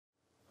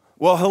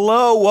Well,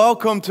 hello,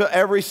 welcome to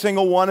every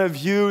single one of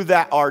you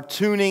that are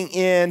tuning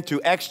in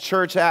to X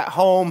Church at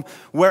Home,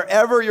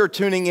 wherever you're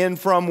tuning in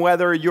from,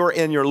 whether you're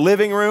in your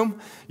living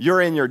room,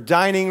 you're in your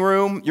dining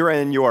room, you're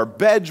in your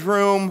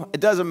bedroom, it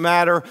doesn't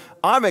matter.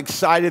 I'm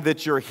excited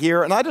that you're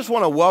here, and I just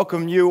want to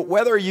welcome you,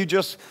 whether you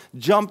just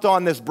jumped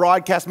on this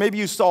broadcast, maybe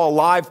you saw a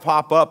live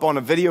pop up on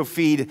a video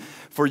feed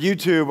for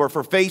YouTube or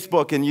for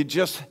Facebook, and you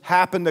just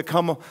happened to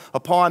come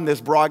upon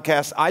this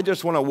broadcast. I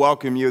just want to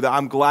welcome you.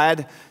 I'm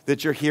glad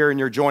that you're here and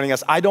you're joining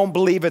us. I don't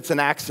believe it's an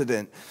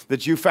accident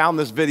that you found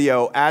this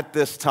video at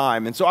this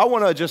time. And so I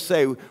want to just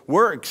say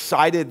we're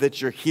excited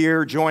that you're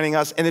here joining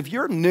us. And if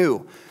you're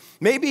new,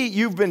 maybe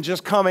you've been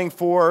just coming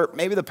for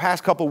maybe the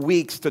past couple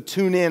weeks to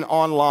tune in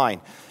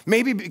online.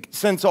 Maybe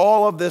since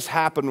all of this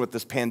happened with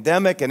this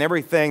pandemic and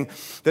everything,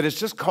 that it's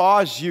just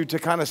caused you to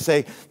kind of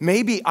say,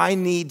 maybe I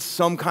need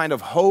some kind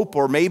of hope,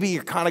 or maybe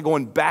you're kind of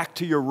going back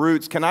to your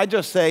roots. Can I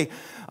just say,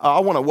 I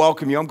want to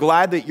welcome you. I'm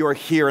glad that you're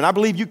here, and I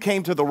believe you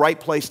came to the right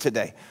place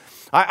today.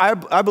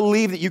 I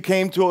believe that you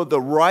came to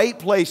the right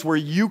place where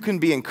you can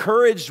be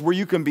encouraged, where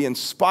you can be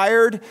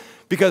inspired,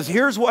 because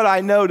here's what I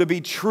know to be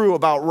true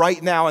about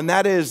right now, and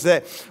that is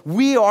that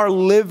we are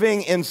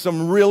living in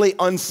some really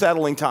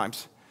unsettling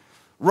times.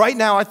 Right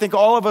now, I think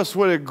all of us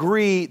would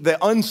agree the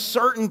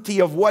uncertainty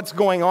of what's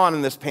going on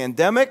in this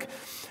pandemic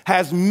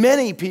has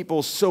many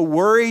people so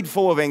worried,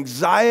 full of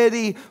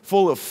anxiety,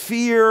 full of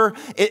fear.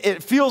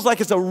 It feels like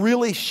it's a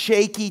really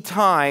shaky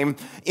time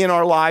in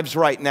our lives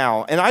right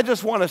now. And I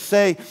just want to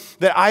say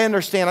that I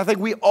understand. I think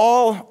we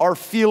all are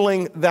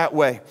feeling that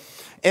way.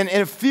 And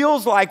it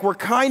feels like we're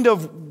kind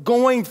of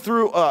going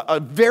through a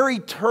very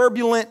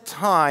turbulent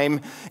time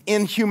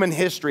in human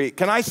history.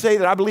 Can I say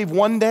that I believe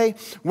one day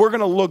we're going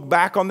to look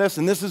back on this,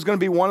 and this is going to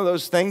be one of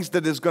those things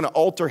that is going to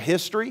alter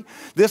history.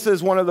 This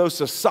is one of those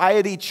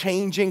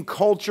society-changing,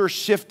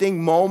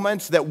 culture-shifting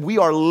moments that we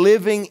are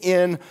living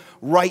in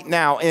right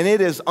now. And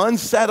it is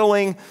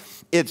unsettling,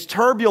 it's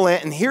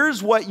turbulent, and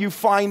here's what you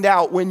find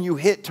out when you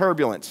hit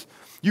turbulence.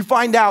 You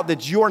find out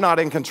that you're not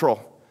in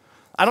control.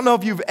 I don't know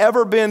if you've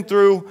ever been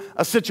through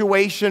a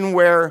situation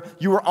where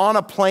you were on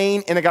a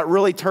plane and it got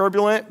really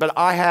turbulent, but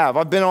I have.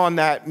 I've been on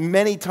that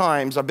many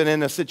times. I've been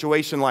in a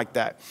situation like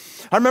that.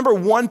 I remember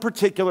one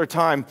particular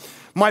time,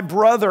 my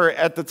brother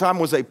at the time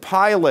was a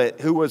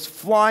pilot who was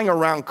flying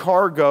around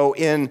cargo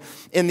in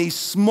these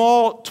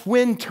small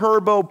twin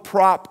turbo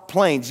prop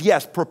planes.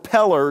 Yes,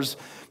 propellers.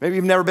 Maybe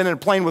you've never been in a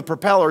plane with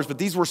propellers, but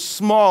these were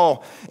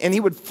small, and he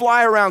would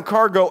fly around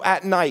cargo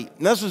at night.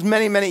 And this was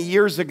many, many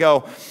years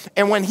ago.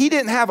 And when he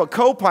didn't have a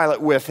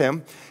co-pilot with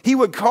him, he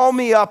would call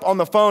me up on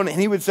the phone,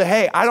 and he would say,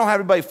 hey, I don't have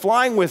anybody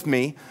flying with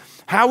me.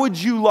 How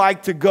would you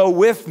like to go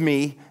with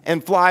me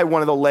and fly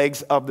one of the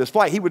legs of this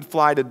flight? He would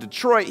fly to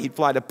Detroit, he'd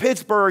fly to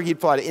Pittsburgh, he'd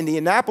fly to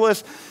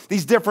Indianapolis,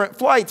 these different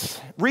flights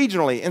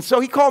regionally. And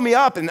so he called me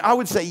up, and I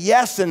would say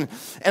yes, and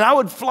I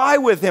would fly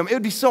with him. It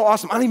would be so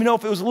awesome. I don't even know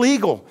if it was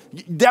legal.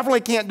 You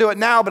definitely can't do it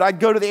now, but I'd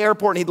go to the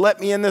airport, and he'd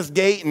let me in this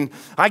gate, and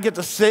I get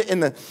to sit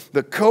in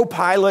the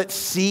co-pilot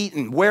seat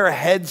and wear a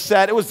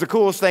headset. It was the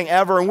coolest thing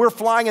ever, and we're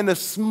flying in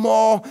this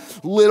small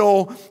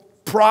little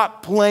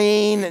prop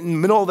plane in the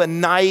middle of the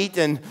night.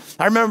 And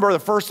I remember the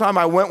first time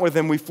I went with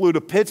him, we flew to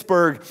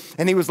Pittsburgh,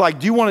 and he was like,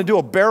 do you want to do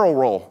a barrel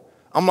roll?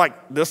 I'm like,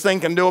 this thing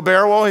can do a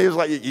barrel roll? He was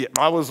like, yeah.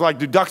 I was like,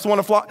 do ducks want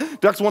to fly?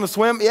 Ducks want to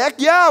swim? Yeah,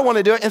 I want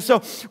to do it. And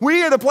so we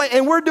get the plane,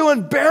 and we're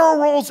doing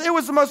barrel rolls. It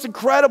was the most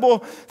incredible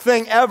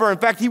thing ever. In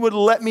fact, he would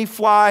let me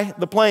fly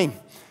the plane.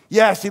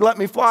 Yes, he let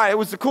me fly. It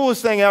was the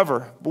coolest thing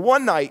ever. But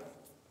one night,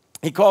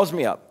 he calls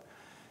me up,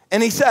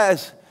 and he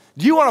says,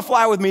 do you want to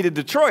fly with me to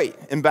Detroit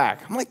and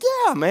back? I'm like,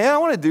 yeah, man, I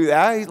want to do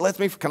that. He lets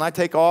me, can I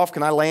take off?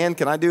 Can I land?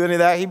 Can I do any of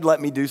that? He'd let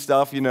me do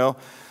stuff, you know.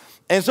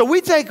 And so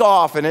we take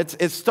off, and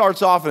it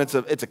starts off,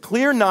 and it's a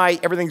clear night.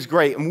 Everything's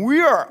great. And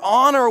we are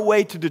on our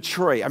way to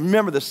Detroit. I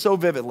remember this so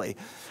vividly.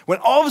 When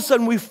all of a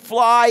sudden we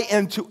fly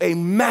into a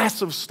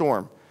massive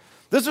storm.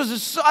 This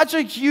was such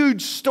a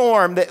huge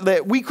storm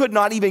that we could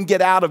not even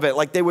get out of it.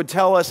 Like they would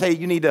tell us, hey,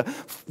 you need to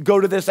go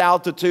to this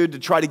altitude to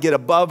try to get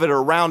above it or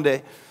around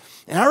it.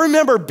 And I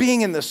remember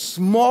being in this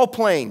small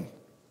plane,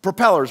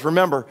 propellers,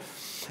 remember,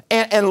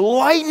 and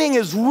lightning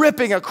is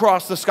ripping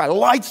across the sky,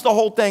 lights the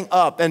whole thing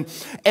up, and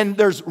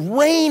there's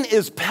rain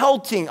is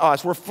pelting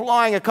us. We're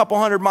flying a couple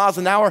hundred miles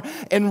an hour,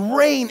 and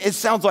rain, it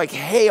sounds like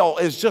hail,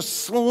 is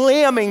just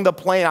slamming the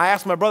plane. I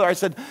asked my brother, I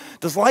said,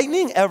 does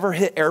lightning ever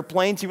hit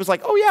airplanes? He was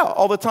like, oh yeah,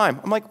 all the time.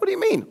 I'm like, what do you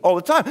mean, all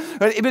the time?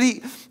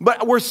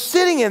 But we're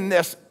sitting in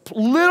this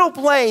little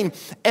plane,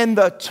 and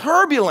the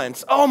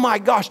turbulence, oh my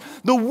gosh,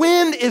 the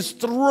wind is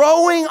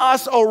throwing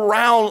us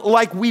around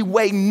like we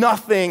weigh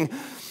nothing.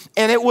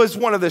 And it was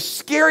one of the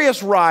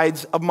scariest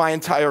rides of my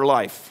entire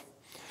life.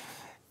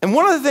 And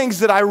one of the things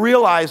that I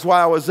realized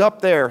while I was up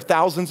there,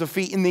 thousands of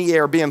feet in the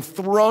air, being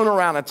thrown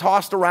around and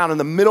tossed around in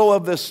the middle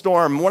of this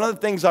storm, one of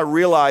the things I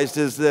realized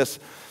is this,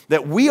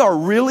 that we are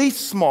really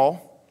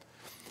small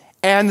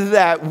and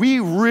that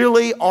we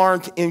really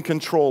aren't in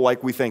control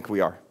like we think we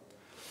are.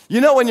 You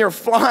know when you're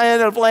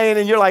flying a plane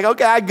and you're like,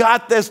 okay, I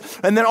got this.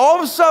 And then all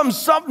of a sudden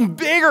something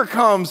bigger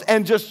comes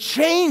and just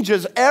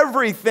changes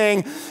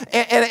everything.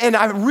 And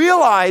I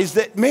realized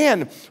that,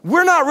 man,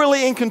 we're not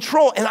really in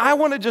control. And I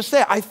want to just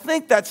say, I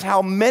think that's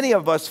how many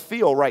of us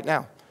feel right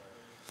now.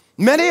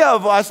 Many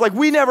of us, like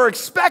we never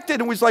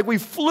expected, and it's like we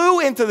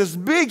flew into this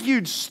big,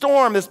 huge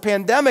storm, this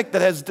pandemic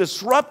that has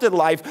disrupted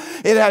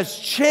life. It has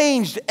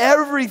changed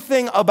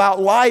everything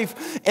about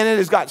life, and it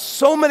has got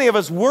so many of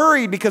us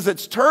worried because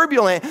it's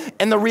turbulent.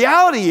 And the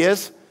reality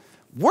is,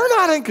 we're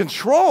not in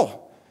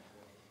control.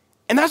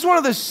 And that's one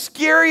of the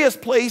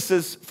scariest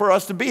places for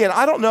us to be. And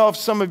I don't know if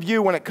some of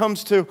you, when it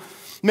comes to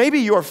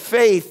maybe your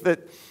faith,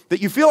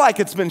 that you feel like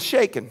it's been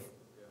shaken.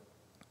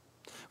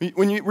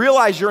 When you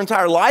realize your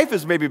entire life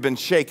has maybe been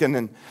shaken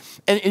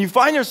and you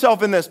find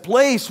yourself in this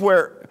place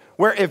where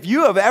if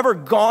you have ever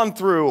gone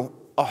through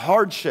a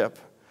hardship,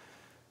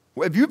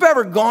 if you've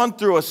ever gone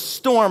through a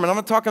storm, and I'm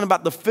not talking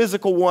about the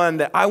physical one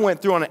that I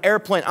went through on an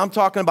airplane, I'm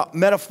talking about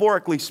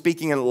metaphorically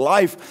speaking in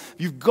life.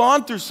 If you've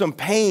gone through some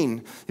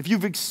pain, if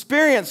you've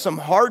experienced some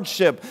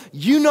hardship,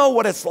 you know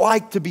what it's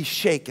like to be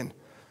shaken.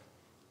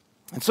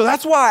 And so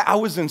that's why I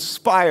was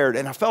inspired,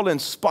 and I felt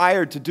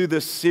inspired to do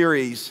this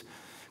series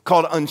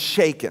called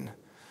Unshaken.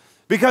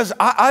 Because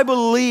I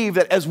believe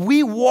that as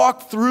we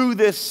walk through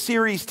this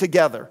series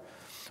together,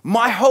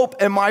 my hope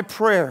and my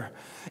prayer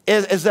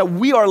is that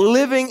we are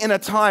living in a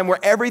time where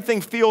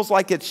everything feels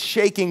like it's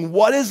shaking.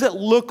 What does it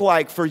look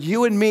like for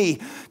you and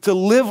me to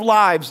live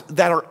lives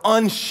that are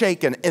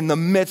unshaken in the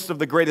midst of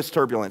the greatest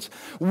turbulence?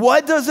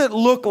 What does it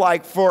look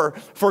like for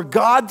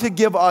God to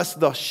give us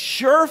the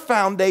sure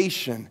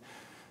foundation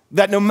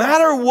that no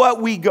matter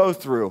what we go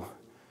through,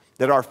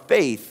 that our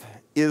faith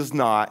is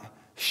not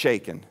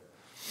shaken?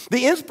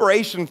 The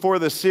inspiration for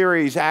this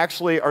series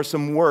actually are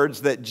some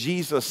words that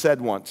Jesus said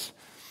once.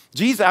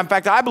 Jesus, in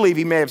fact, I believe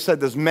he may have said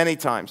this many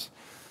times.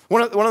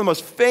 One of the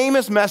most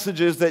famous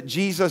messages that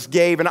Jesus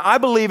gave, and I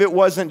believe it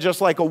wasn't just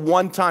like a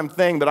one-time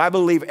thing, but I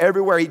believe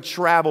everywhere he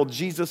traveled,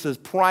 Jesus'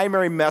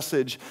 primary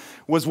message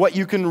was what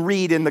you can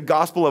read in the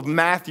Gospel of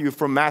Matthew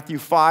from Matthew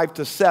 5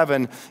 to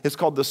 7. It's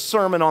called the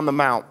Sermon on the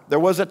Mount. There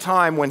was a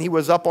time when he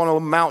was up on a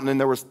mountain and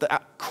there was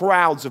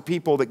crowds of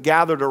people that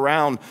gathered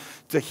around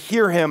to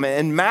hear him.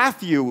 And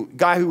Matthew, a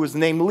guy who was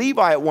named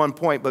Levi at one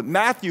point, but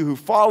Matthew, who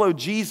followed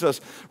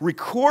Jesus,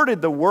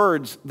 recorded the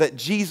words that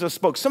Jesus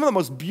spoke. Some of the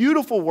most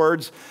beautiful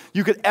words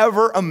you could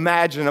ever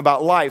imagine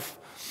about life.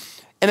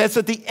 And it's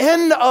at the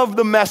end of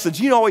the message.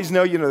 You always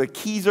know, the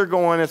keys are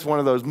going. It's one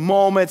of those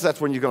moments.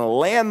 That's when you're going to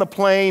land the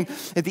plane.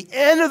 At the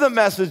end of the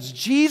message,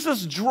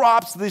 Jesus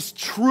drops this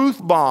truth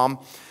bomb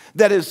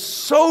that is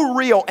so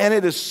real and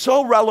it is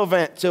so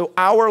relevant to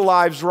our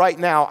lives right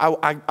now.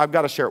 I've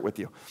got to share it with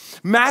you.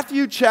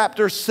 Matthew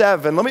chapter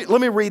 7.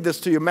 Let me read this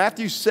to you.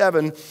 Matthew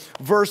 7,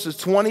 verses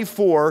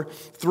 24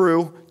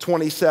 through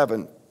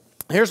 27.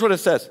 Here's what it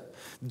says.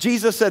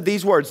 Jesus said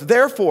these words,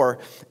 "Therefore,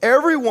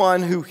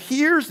 everyone who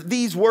hears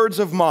these words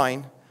of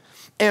mine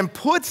and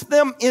puts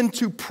them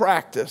into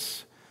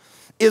practice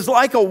is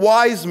like a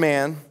wise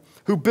man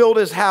who built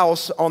his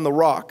house on the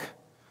rock.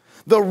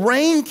 The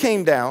rain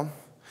came down,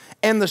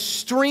 and the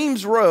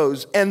streams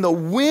rose, and the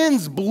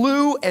winds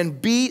blew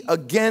and beat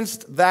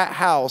against that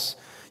house,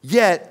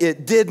 yet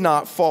it did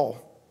not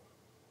fall."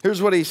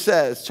 Here's what he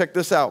says. Check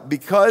this out.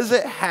 "Because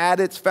it had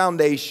its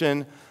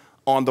foundation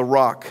on the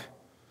rock.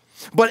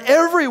 But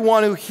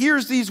everyone who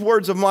hears these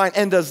words of mine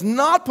and does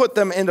not put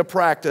them into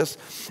practice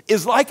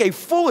is like a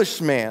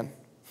foolish man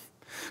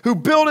who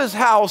built his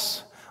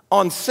house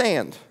on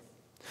sand.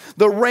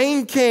 The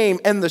rain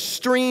came and the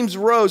streams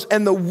rose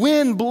and the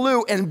wind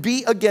blew and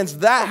beat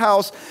against that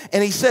house."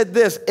 And he said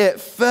this, "It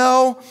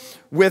fell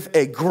with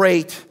a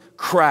great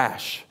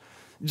crash."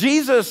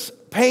 Jesus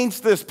paints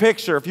this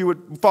picture, if you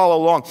would follow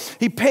along.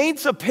 He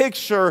paints a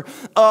picture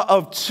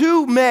of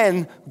two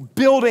men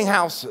building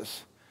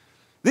houses.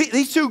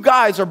 These two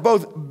guys are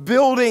both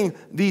building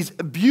these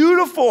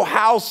beautiful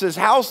houses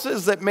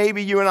that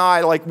maybe you and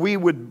I, like we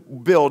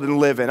would build and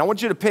live in. I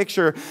want you to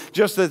picture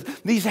just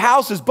these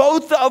houses.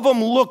 Both of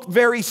them look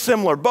very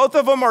similar. Both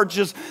of them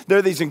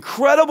they're these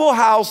incredible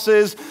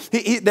houses.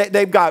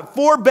 They've got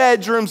 4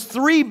 bedrooms,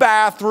 3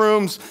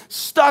 bathrooms,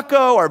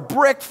 stucco or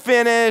brick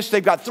finish.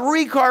 They've got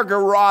 3-car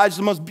garage,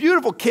 the most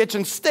beautiful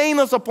kitchen,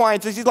 stainless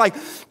appliances. He's like,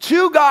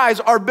 two guys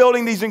are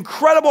building these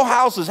incredible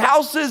houses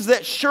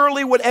that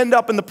surely would end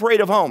up in the parade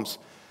of homes.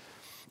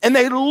 And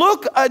they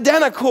look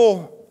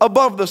identical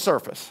above the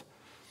surface.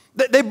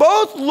 They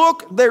both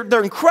look,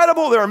 they're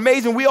incredible, they're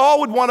amazing. We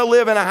all would want to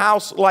live in a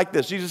house like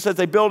this. Jesus says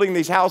they're building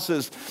these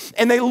houses.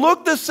 And they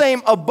look the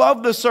same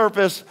above the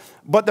surface,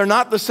 but they're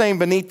not the same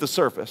beneath the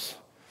surface.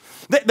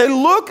 They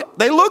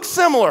look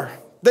similar.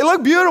 They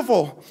look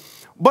beautiful.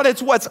 But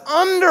it's what's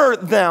under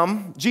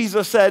them,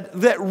 Jesus said,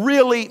 that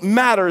really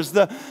matters,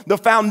 the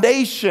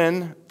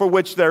foundation for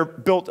which they're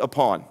built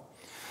upon.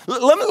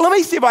 Let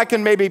me see if I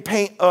can maybe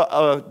paint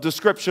a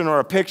description or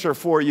a picture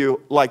for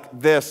you like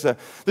this.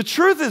 The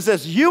truth is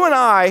this, you and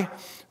I,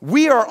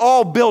 we are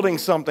all building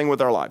something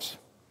with our lives.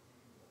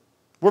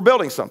 We're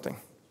building something.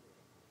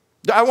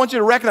 I want you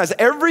to recognize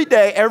every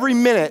day, every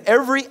minute,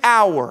 every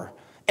hour,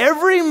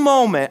 every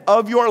moment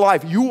of your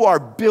life, you are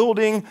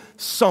building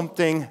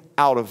something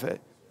out of it.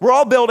 We're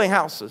all building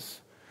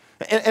houses.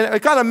 And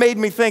it kind of made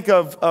me think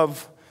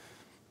of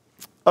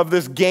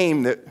this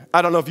game that,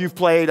 I don't know if you've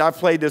played, I've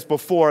played this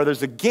before.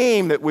 There's a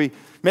game that we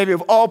maybe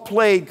have all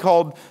played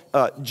called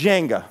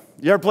Jenga.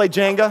 You ever played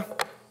Jenga?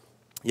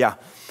 Yeah.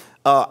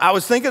 I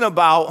was thinking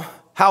about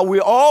how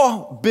we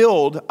all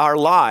build our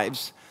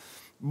lives,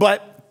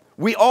 but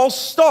we all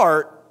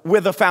start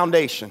with a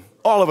foundation.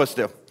 All of us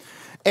do.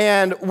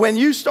 And when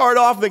you start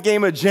off the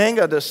game of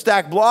Jenga to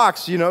stack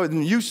blocks,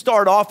 and you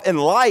start off in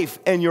life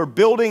and you're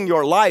building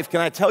your life,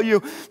 can I tell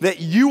you that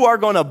you are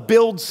going to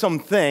build some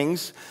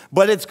things,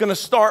 but it's going to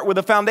start with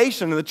a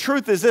foundation. And the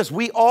truth is this,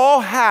 we all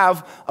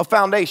have a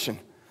foundation.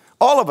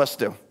 All of us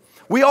do.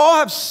 We all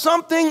have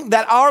something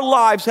that our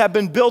lives have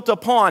been built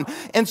upon.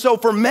 And so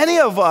for many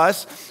of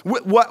us,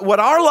 what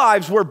our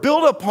lives were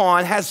built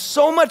upon has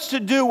so much to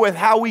do with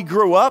how we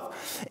grew up.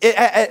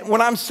 What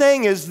I'm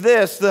saying is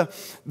this,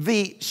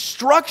 the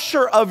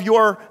structure of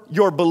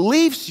your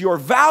beliefs, your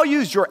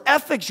values, your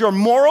ethics, your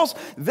morals,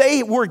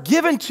 they were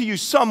given to you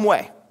some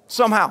way,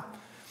 somehow.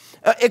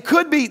 It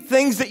could be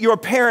things that your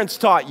parents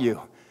taught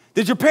you.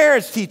 Did your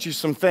parents teach you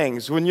some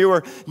things when you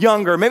were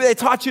younger? Maybe they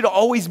taught you to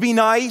always be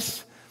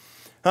nice.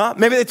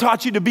 Maybe they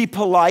taught you to be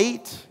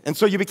polite, and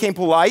so you became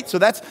polite. So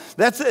that's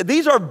it.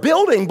 These are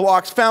building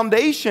blocks,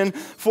 foundation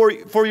for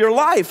your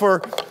life.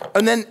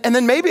 And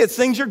then maybe it's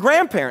things your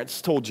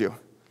grandparents told you.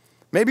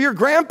 Maybe your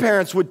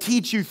grandparents would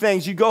teach you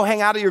things. You go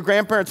hang out at your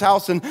grandparents'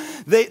 house, and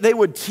they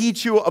would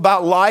teach you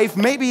about life.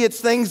 Maybe it's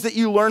things that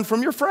you learn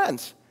from your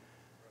friends.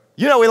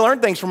 We learn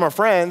things from our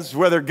friends,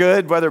 whether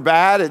good, whether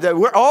bad.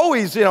 We're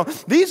always,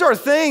 these are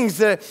things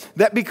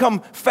that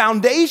become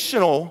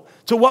foundational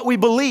to what we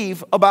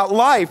believe about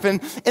life.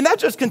 And that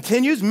just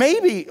continues.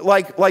 Maybe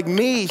like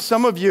me,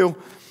 some of you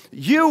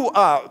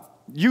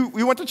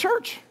went to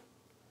church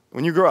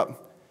when you grew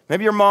up.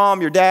 Maybe your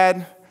mom, your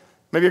dad,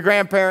 maybe your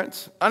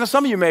grandparents. I know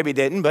some of you maybe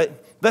didn't,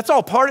 but that's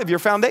all part of your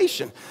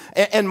foundation.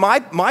 And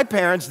my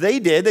parents, they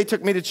did. They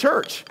took me to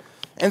church.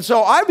 And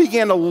so I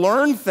began to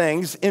learn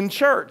things in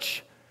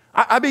church.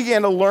 I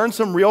began to learn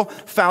some real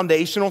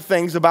foundational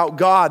things about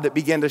God that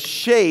began to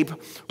shape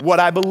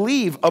what I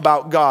believe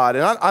about God.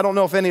 And I don't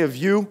know if any of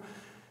you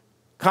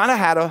kind of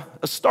had a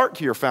start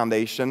to your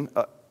foundation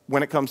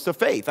when it comes to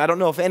faith. I don't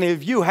know if any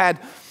of you had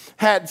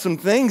some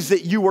things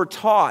that you were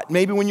taught,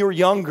 maybe when you were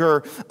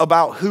younger,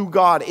 about who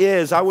God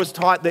is. I was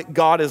taught that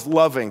God is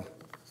loving.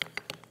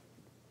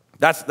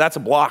 That's a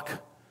block.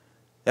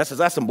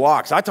 That's some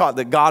blocks. I taught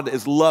that God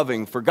is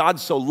loving. For God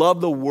so loved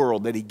the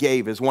world that he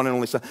gave his one and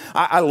only son.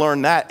 I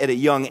learned that at a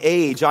young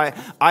age.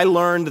 I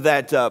learned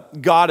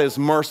that God is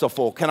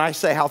merciful. Can I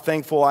say how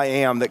thankful I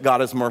am that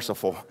God is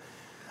merciful?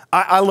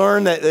 I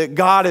learned that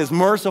God is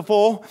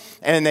merciful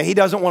and that he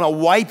doesn't want to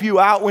wipe you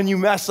out when you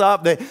mess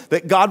up,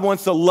 that God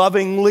wants to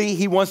lovingly,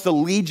 he wants to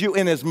lead you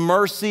in his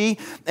mercy.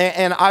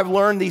 And I've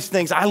learned these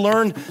things. I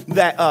learned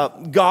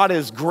that God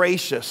is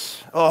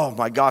gracious. Oh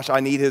my gosh,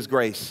 I need his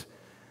grace.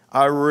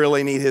 I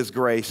really need his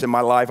grace in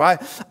my life.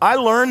 I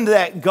learned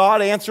that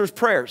God answers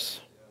prayers.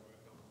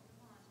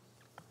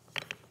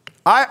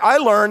 I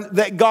learned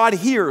that God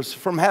hears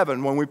from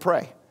heaven when we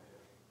pray.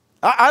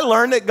 I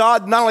learned that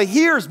God not only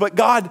hears, but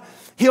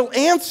he'll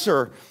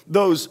answer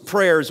those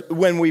prayers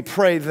when we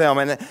pray them.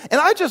 And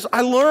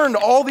I learned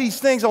all these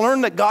things. I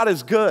learned that God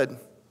is good.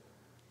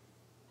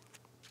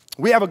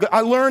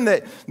 I learned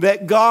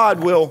that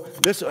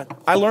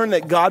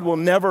God will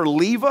never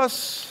leave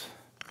us.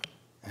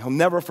 He'll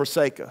never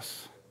forsake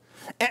us.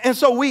 And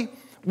so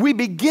we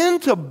begin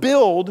to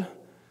build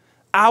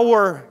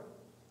our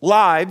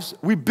lives.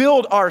 We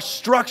build our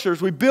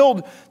structures. We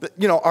build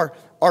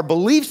our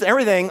beliefs and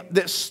everything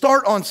that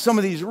start on some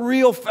of these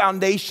real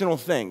foundational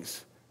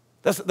things.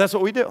 That's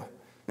what we do.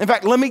 In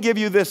fact, let me give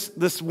you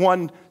this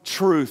one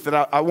truth that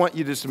I want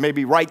you to just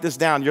maybe write this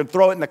down. You're going to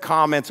throw it in the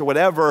comments or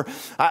whatever.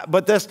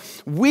 But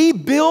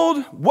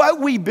what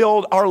we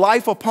build our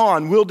life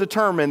upon will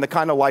determine the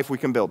kind of life we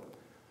can build.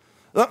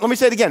 Let me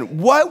say it again.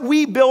 What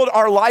we build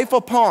our life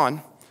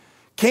upon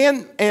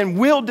can and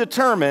will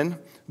determine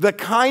the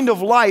kind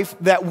of life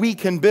that we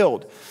can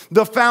build.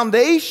 The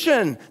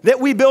foundation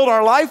that we build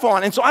our life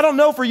on. And so I don't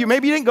know for you,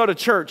 maybe you didn't go to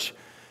church.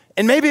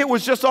 And maybe it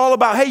was just all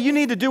about, hey, you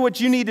need to do what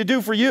you need to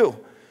do for you.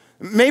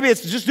 Maybe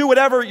it's just do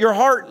whatever your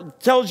heart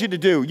tells you to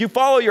do. You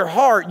follow your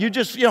heart. You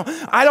just,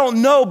 I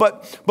don't know.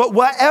 But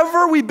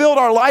whatever we build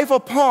our life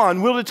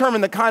upon will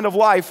determine the kind of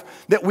life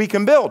that we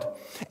can build.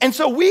 And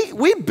so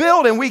we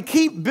build and we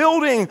keep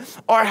building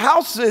our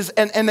houses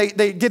and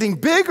they're getting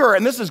bigger.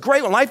 And this is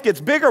great when life gets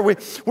bigger.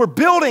 We're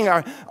building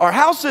our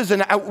houses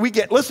and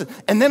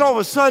and then all of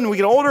a sudden we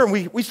get older and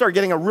we start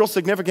getting a real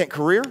significant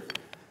career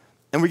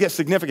and we get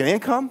significant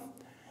income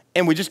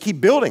and we just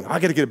keep building. I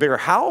got to get a bigger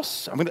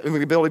house. I'm going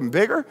to build even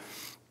bigger.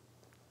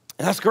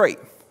 And that's great.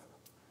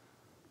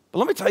 But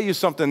let me tell you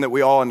something that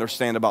we all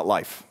understand about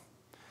life.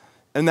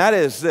 And that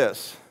is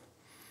this,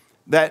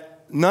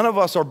 that none of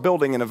us are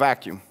building in a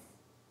vacuum.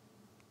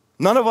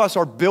 None of us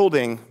are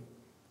building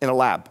in a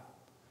lab.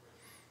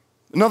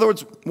 In other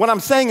words, what I'm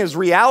saying is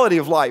reality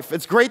of life.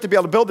 It's great to be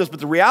able to build this, but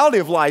the reality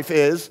of life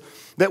is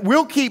that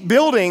we'll keep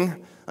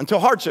building until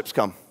hardships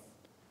come.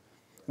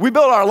 We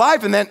build our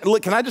life, and then,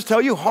 look, can I just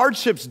tell you,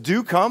 hardships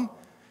do come.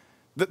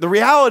 The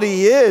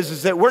reality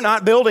is that we're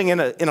not building in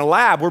a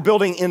lab. We're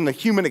building in the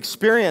human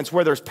experience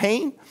where there's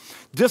pain,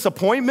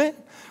 disappointment,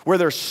 where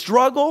there's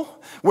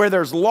struggle, where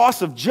there's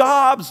loss of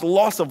jobs,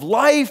 loss of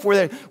life,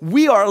 where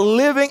we are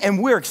living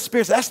and we're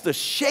experiencing. That's the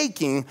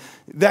shaking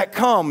that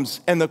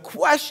comes. And the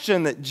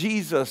question that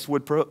Jesus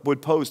would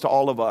pose to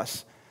all of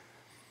us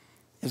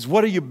is,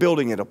 what are you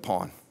building it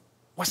upon?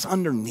 What's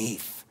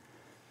underneath?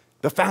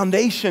 The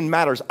foundation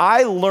matters.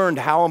 I learned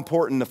how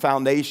important the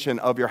foundation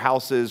of your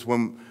house is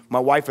when my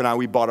wife and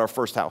we bought our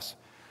first house.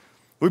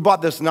 We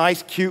bought this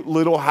nice, cute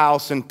little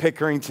house in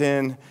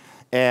Pickerington,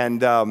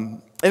 and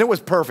it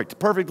was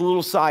perfect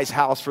little size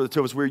house for the two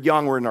of us. We were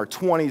young, we were in our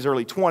 20s,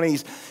 early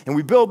 20s, and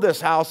we built this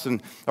house,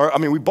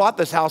 we bought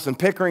this house in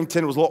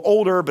Pickerington. It was a little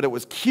older, but it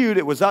was cute,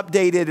 it was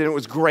updated, and it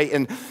was great.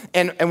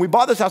 And we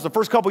bought this house the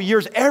first couple of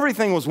years.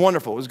 Everything was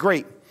wonderful, it was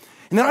great.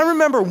 And then I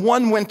remember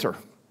one winter.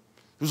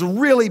 It was a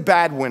really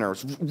bad winter.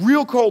 It was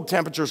real cold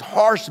temperatures,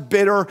 harsh,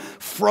 bitter,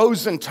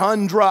 frozen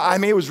tundra.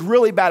 It was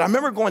really bad. I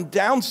remember going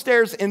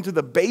downstairs into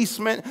the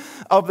basement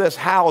of this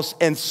house,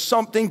 and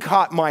something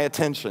caught my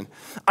attention.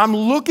 I'm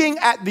looking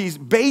at these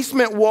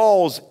basement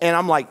walls, and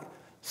I'm like,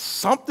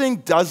 something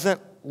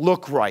doesn't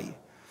look right.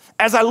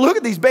 As I look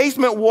at these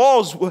basement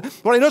walls, what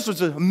I noticed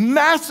was a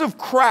massive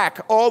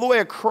crack all the way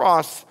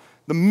across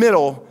the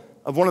middle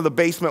of one of the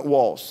basement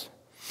walls.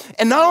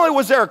 And not only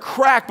was there a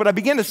crack, but I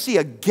began to see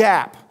a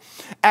gap.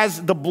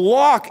 As the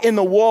block in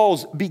the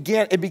walls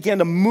began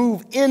to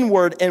move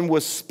inward and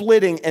was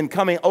splitting and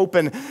coming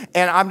open.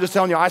 And I'm just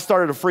telling you, I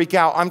started to freak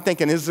out. I'm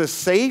thinking, is this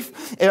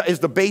safe? Is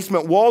the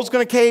basement walls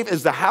going to cave?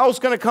 Is the house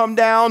going to come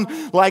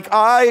down? Like,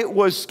 I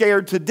was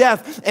scared to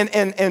death.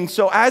 And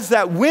so as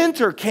that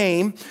winter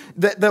came,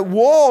 the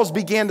walls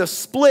began to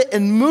split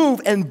and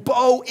move and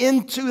bow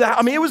into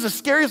that. It was the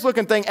scariest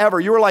looking thing ever.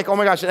 You were like, oh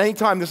my gosh, at any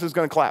time this is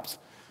going to collapse.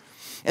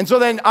 And so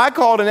then I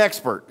called an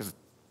expert because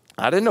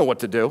I didn't know what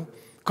to do.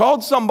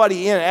 Called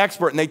somebody in, an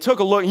expert, and they took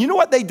a look. And you know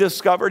what they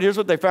discovered? Here's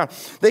what they found.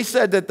 They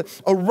said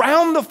that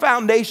around the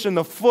foundation,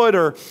 the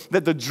footer,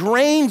 that the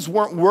drains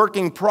weren't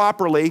working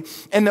properly,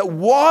 and that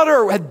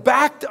water had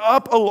backed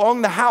up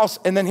along the house.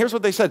 And then here's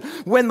what they said.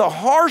 When the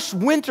harsh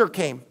winter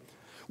came,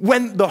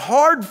 when the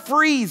hard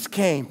freeze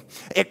came,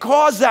 it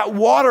caused that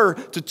water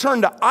to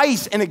turn to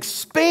ice and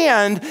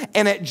expand,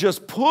 and it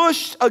just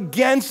pushed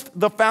against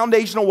the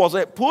foundational walls.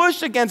 It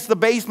pushed against the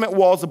basement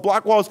walls, the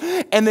block walls,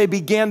 and they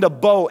began to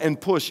bow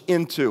and push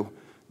into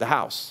the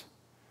house.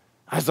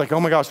 I was like, oh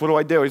my gosh, what do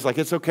I do? He's like,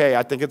 it's okay.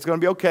 I think it's going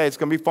to be okay. It's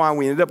going to be fine.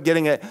 We ended up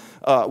getting it.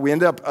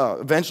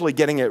 Eventually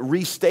getting it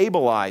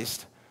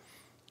restabilized.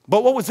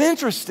 But what was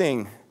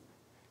interesting,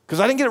 because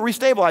I didn't get it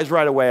restabilized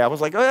right away. I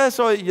was like,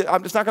 so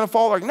I'm just not going to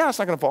fall? Like, no, it's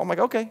not going to fall. I'm like,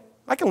 okay,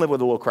 I can live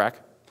with a little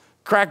crack.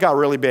 Crack got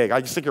really big.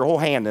 I could stick your whole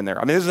hand in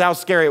there. This is how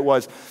scary it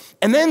was.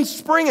 And then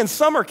spring and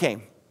summer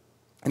came,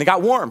 and it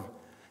got warm,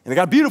 and it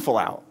got beautiful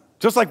out.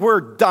 Just like we're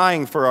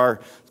dying for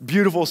our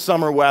beautiful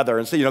summer weather.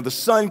 And so, the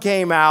sun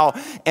came out,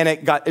 and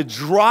it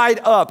dried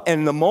up.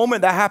 And the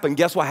moment that happened,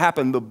 guess what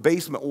happened? The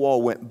basement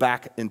wall went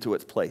back into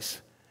its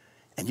place.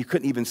 And you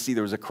couldn't even see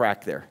there was a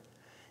crack there.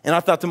 And I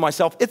thought to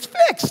myself, it's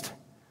fixed.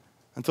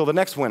 Until the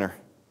next winter,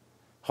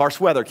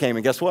 harsh weather came,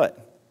 and guess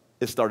what?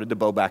 It started to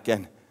bow back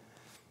in.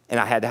 And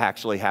I had to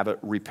actually have it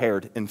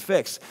repaired and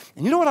fixed.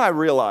 And you know what I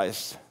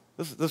realized?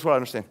 This is what I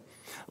understand.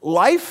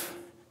 Life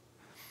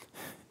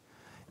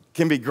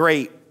can be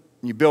great.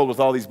 You build with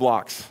all these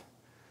blocks.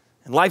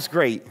 And life's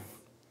great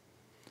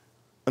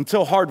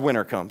until hard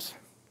winter comes,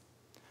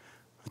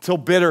 until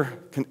bitter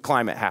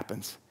climate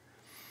happens,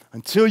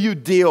 until you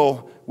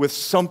deal with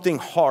something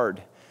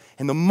hard.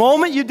 And the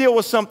moment you deal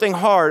with something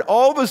hard,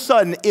 all of a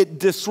sudden it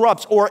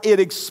disrupts or it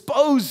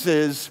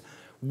exposes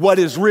what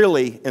is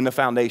really in the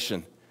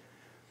foundation.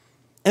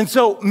 And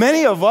so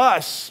many of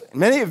us,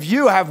 many of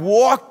you have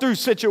walked through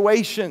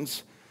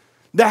situations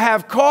that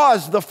have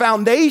caused the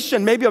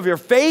foundation maybe of your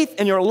faith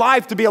and your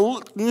life to be a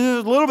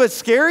little bit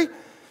scary.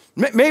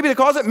 Maybe to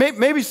cause it,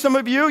 maybe some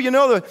of you,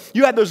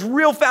 you had those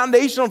real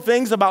foundational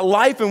things about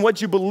life and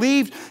what you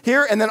believed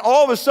here, and then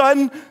all of a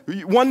sudden,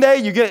 one day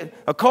you get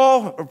a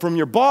call from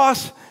your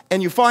boss,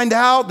 and you find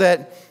out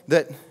that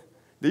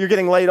you're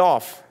getting laid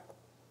off.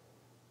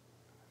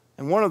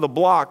 And one of the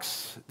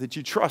blocks that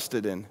you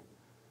trusted in,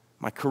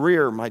 my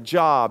career, my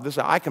job, this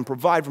I can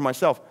provide for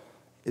myself,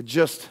 it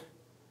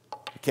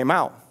came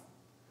out.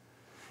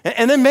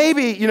 And then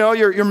maybe,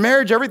 your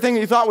marriage, everything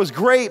that you thought was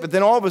great, but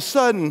then all of a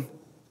sudden,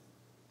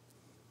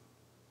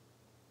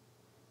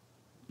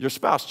 your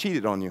spouse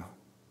cheated on you.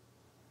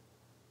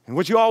 And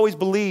what you always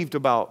believed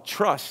about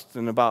trust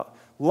and about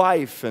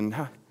life,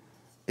 and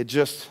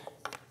it's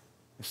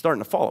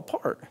starting to fall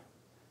apart.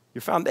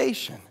 Your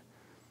foundation.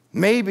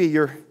 Maybe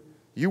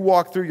you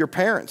walked through your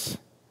parents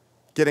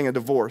getting a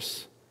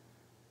divorce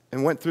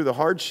and went through the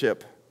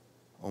hardship.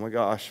 Oh my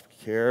gosh,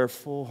 be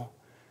careful.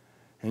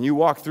 and you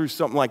walked through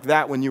something like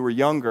that when you were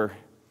younger,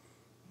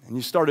 and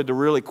you started to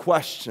really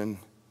question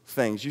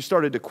things. You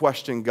started to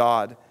question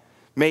God.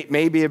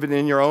 Maybe even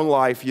in your own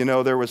life,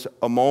 there was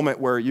a moment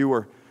where you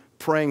were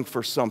praying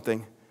for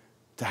something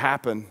to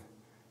happen,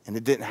 and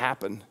it didn't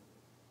happen.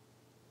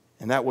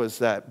 And that was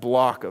that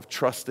block of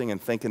trusting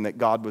and thinking that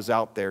God was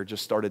out there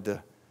just started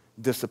to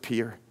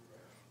disappear.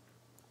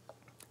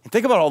 And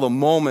think about all the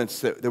moments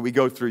that we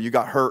go through. You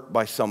got hurt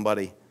by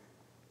somebody.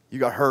 You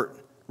got hurt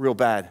real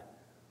bad.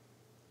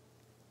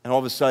 And all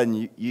of a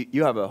sudden,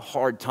 you have a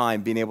hard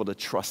time being able to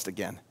trust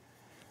again.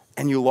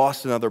 And you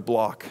lost another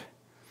block.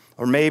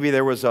 Or maybe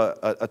there was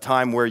a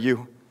time where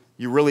you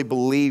really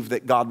believed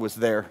that God was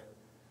there.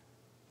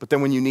 But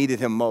then when you needed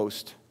him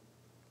most,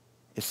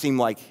 it seemed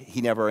like he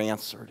never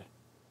answered.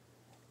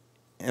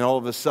 And all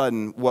of a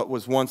sudden, what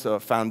was once a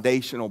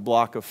foundational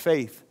block of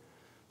faith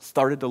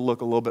started to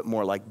look a little bit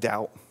more like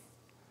doubt.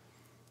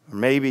 Or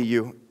maybe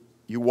you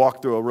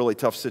walked through a really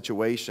tough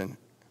situation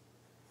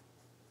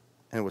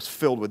and it was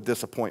filled with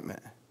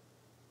disappointment.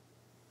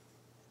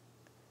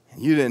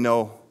 And you didn't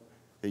know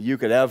that you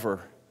could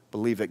ever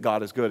believe that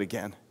God is good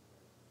again.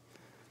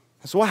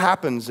 And so what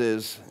happens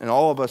is, and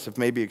all of us have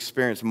maybe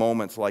experienced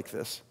moments like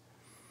this,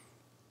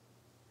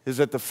 is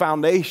that the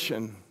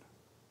foundation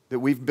that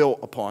we've built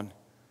upon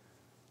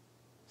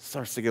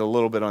starts to get a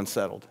little bit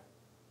unsettled.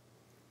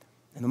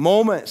 And the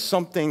moment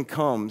something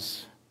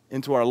comes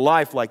into our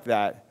life like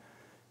that,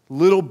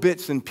 little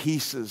bits and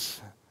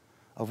pieces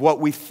of what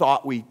we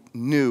thought we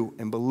knew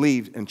and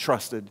believed and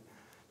trusted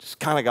just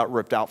kind of got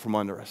ripped out from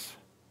under us.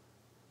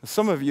 And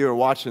some of you are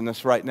watching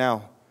this right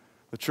now.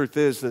 The truth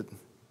is that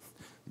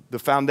the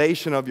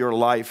foundation of your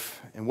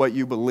life and what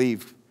you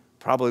believe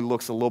probably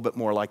looks a little bit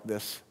more like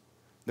this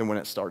than when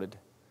it started.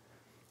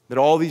 That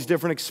all these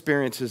different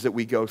experiences that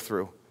we go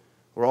through,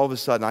 where all of a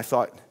sudden I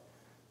thought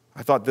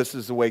this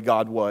is the way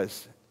God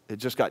was. It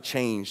just got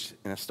changed,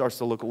 and it starts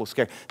to look a little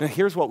scary. Now,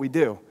 here's what we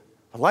do.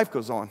 Our life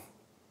goes on,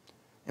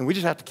 and we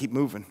just have to keep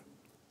moving.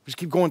 We just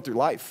keep going through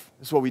life.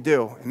 That's what we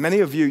do. And many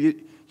of you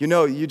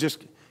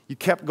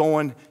kept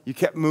going, you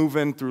kept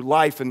moving through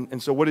life,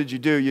 and so what did you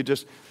do?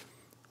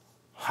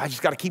 I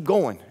just got to keep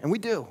going, and we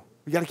do.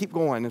 We got to keep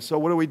going, and so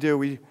what do?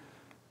 We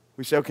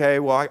say, okay,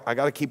 well, I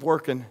got to keep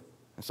working,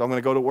 and so I'm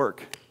going to go to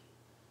work.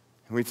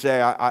 And we'd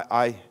say,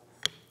 I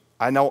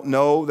don't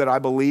know that I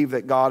believe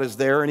that God is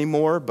there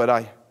anymore, but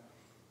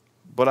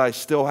I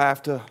still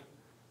got to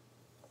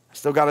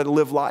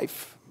live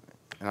life,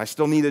 and I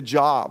still need a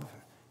job.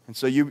 And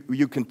so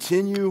you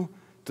continue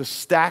to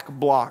stack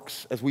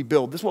blocks as we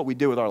build. This is what we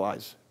do with our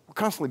lives. We're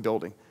constantly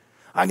building.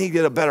 I need to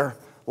get a better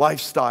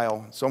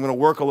lifestyle, so I'm going to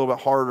work a little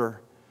bit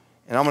harder,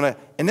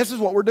 and this is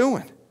what we're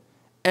doing.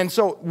 And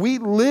so we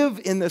live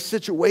in this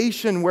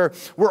situation where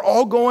we're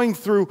all going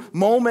through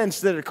moments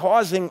that are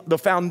causing the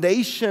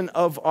foundation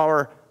of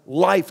our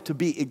life to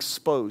be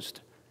exposed.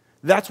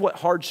 That's what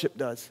hardship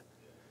does.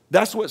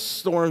 That's what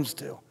storms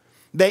do.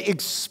 They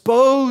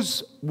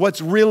expose what's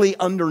really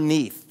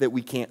underneath that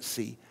we can't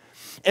see.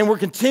 And we're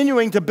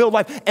continuing to build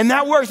life. And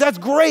that works. That's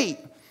great.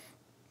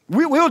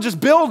 We'll just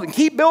build and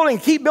keep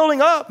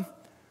building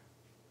up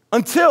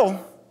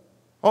until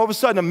all of a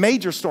sudden a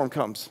major storm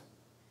comes.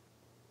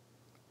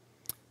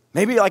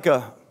 Maybe like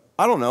a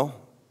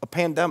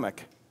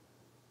pandemic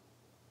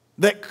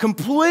that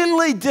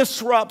completely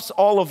disrupts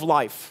all of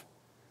life.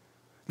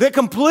 That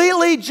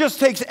completely just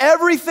takes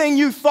everything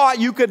you thought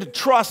you could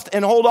trust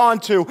and hold on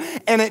to,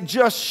 and it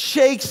just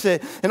shakes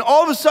it. And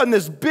all of a sudden,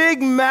 this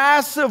big,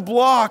 massive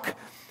block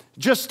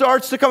just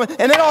starts to come in.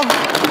 And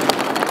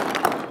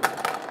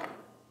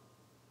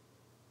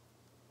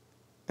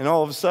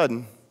all of a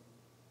sudden,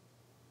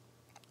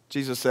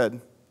 Jesus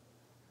said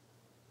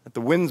that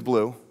the winds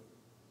blew,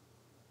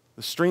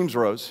 the streams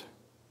rose,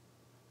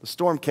 the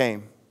storm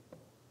came,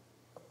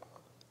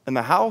 and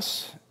the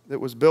house that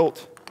was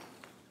built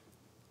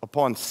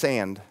upon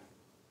sand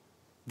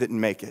didn't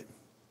make it.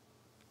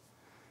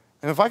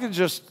 And if I could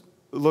just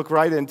look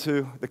right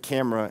into the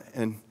camera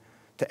and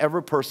to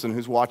every person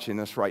who's watching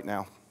this right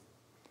now.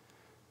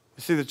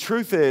 You see, the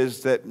truth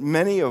is that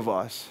many of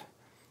us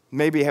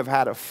maybe have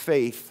had a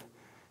faith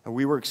and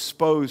we were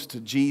exposed to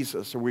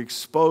Jesus, or we were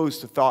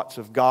exposed to thoughts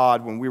of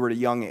God when we were at a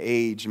young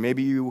age.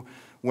 Maybe you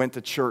went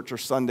to church or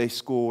Sunday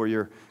school, or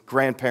your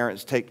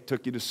grandparents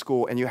took you to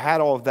school, and you had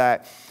all of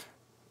that.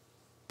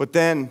 But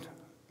then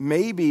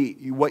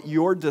maybe what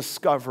you're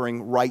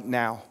discovering right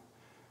now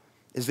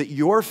is that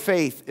your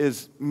faith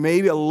is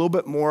maybe a little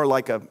bit more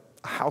like a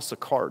house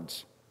of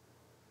cards.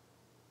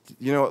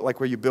 You know, like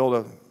where you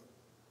build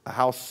a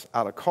house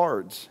out of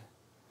cards.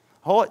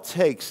 All it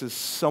takes is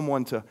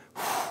someone to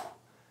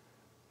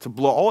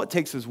blow. All it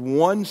takes is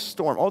one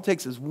storm. All it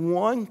takes is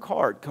one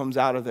card comes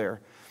out of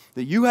there.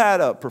 That you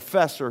had a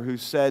professor who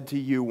said to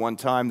you one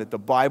time that the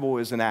Bible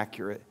is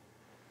inaccurate.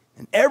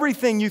 And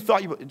everything you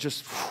thought it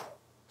just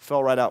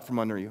fell right out from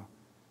under you.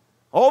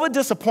 All the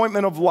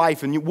disappointment of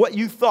life and what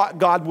you thought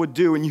God would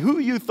do and who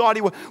you thought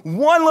he would.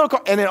 One little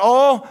card, and it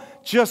all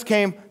just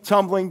came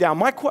tumbling down.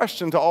 My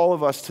question to all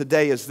of us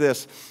today is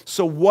this.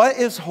 So what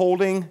is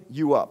holding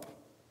you up?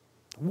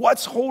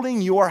 What's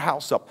holding your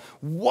house up?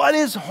 What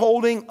is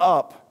holding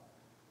up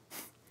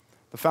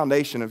the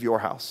foundation of your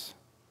house?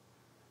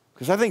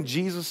 Because I think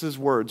Jesus'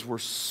 words were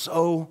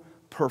so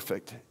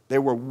perfect. They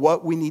were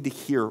what we need to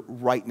hear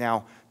right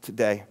now,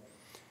 today.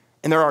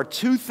 And there are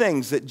two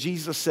things that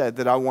Jesus said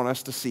that I want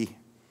us to see.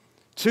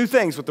 Two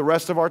things with the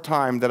rest of our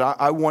time that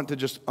I want to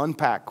just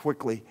unpack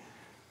quickly.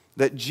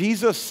 That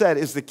Jesus said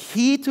is the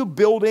key to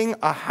building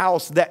a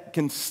house that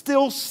can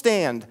still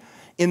stand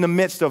in the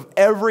midst of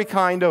every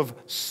kind of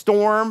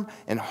storm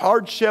and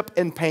hardship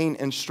and pain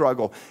and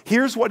struggle.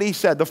 Here's what he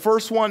said. The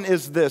first one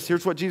is this.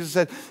 Here's what Jesus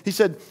said. He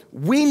said,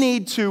 we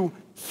need to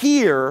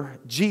hear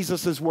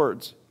Jesus'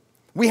 words.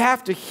 We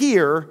have to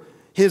hear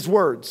his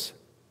words.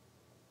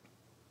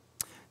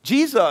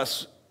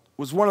 Jesus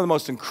was one of the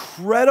most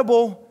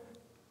incredible,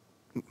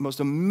 most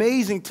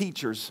amazing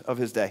teachers of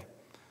his day.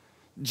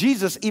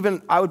 Jesus,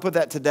 even I would put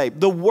that today.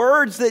 The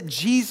words that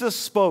Jesus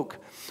spoke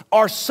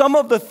are some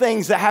of the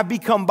things that have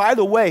become, by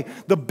the way,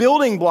 the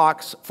building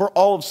blocks for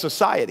all of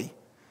society.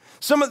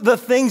 Some of the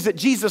things that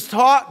Jesus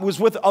taught was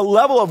with a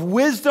level of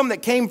wisdom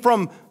that came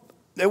from,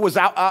 it was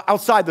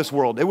outside this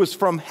world. It was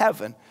from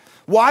heaven.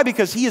 Why?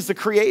 Because he is the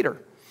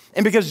creator.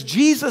 And because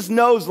Jesus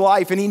knows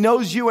life, and he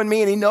knows you and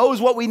me, and he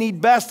knows what we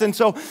need best. And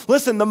so,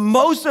 listen, the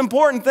most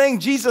important thing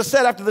Jesus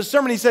said after the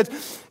sermon, he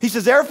says,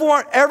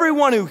 therefore,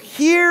 everyone who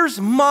hears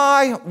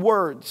my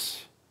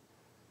words.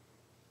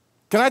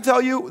 Can I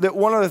tell you that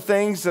one of the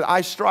things that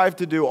I strive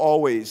to do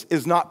always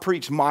is not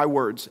preach my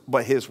words,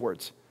 but his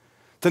words.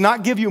 To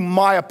not give you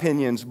my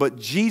opinions, but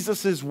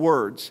Jesus'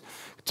 words.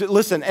 To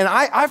listen, and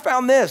I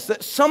found this,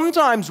 that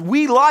sometimes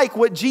we like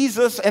what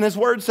Jesus and his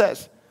word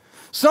says.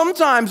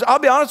 Sometimes, I'll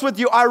be honest with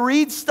you, I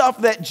read stuff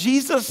that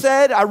Jesus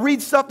said, I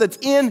read stuff that's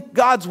in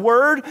God's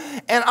word,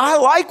 and I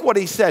like what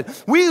he said.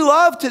 We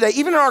love today,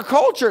 even in our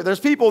culture, there's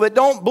people that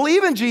don't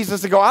believe in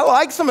Jesus that go, I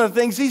like some of the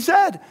things he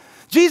said.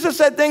 Jesus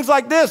said things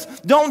like this,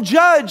 don't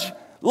judge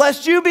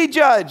lest you be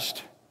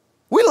judged.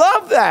 We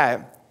love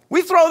that.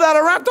 We throw that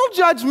around, don't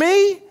judge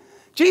me.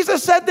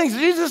 Jesus said things,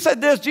 Jesus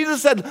said this,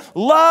 Jesus said,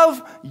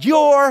 love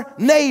your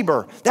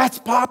neighbor. That's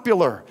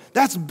popular.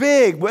 That's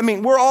big. I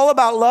mean, we're all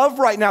about love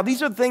right now.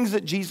 These are things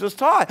that Jesus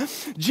taught.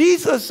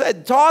 Jesus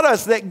taught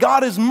us that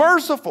God is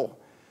merciful.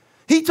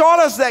 He taught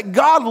us that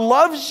God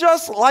loves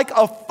us like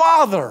a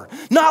father,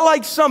 not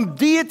like some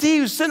deity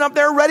who's sitting up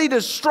there ready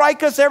to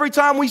strike us every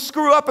time we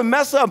screw up and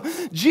mess up.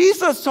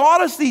 Jesus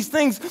taught us these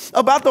things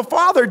about the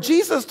Father.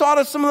 Jesus taught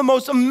us some of the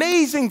most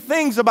amazing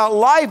things about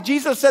life.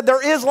 Jesus said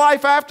there is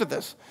life after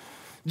this.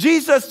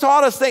 Jesus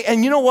taught us things,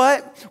 and you know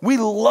what? We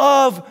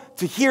love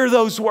to hear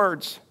those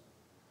words.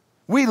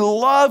 We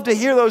love to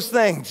hear those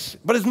things.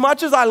 But as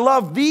much as I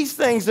love these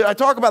things that I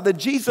talk about that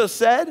Jesus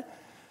said,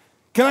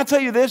 can I tell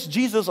you this?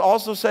 Jesus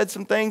also said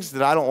some things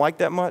that I don't like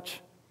that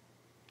much.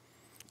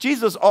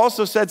 Jesus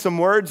also said some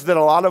words that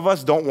a lot of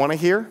us don't want to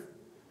hear.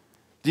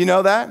 Do you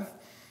know that?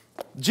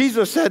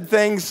 Jesus said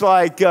things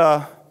like,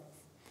 I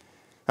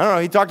don't know,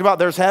 he talked about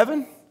there's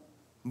heaven,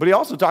 but he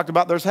also talked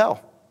about there's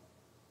hell.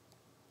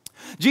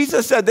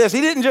 Jesus said this, he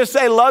didn't just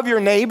say love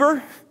your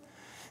neighbor.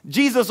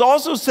 Jesus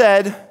also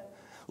said,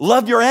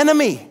 love your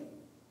enemy.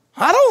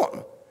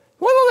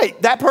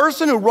 Wait, that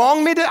person who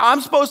wronged me,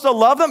 I'm supposed to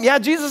love them? Yeah,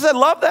 Jesus said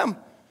love them.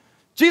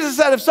 Jesus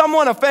said if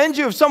someone offends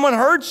you, if someone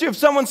hurts you, if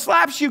someone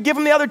slaps you, give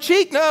them the other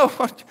cheek. No.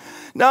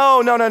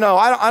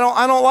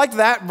 I don't like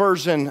that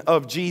version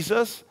of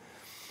Jesus.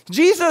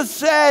 Jesus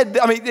said,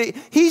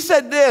 he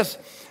said this.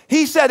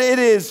 He said it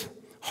is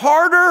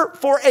harder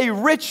for a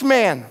rich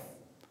man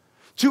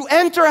to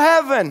enter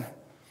heaven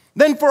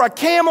than for a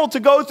camel to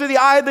go through the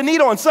eye of the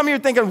needle. And some of you are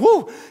thinking,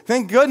 whoo,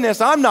 thank goodness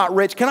I'm not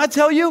rich. Can I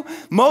tell you,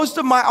 most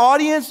of my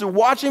audience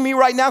watching me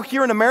right now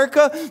here in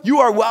America, you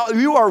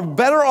are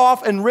better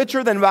off and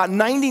richer than about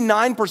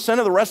 99%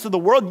 of the rest of the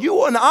world.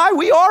 You and I,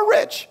 we are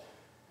rich.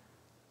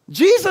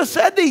 Jesus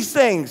said these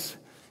things.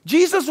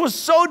 Jesus was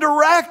so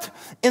direct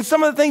in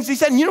some of the things he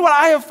said. And you know what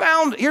I have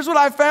found? Here's what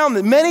I found,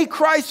 that many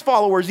Christ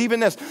followers, even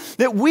this,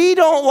 that we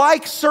don't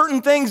like certain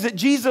things that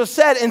Jesus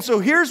said. And so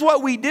here's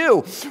what we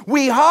do.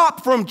 We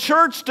hop from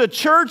church to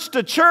church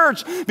to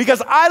church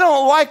because I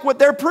don't like what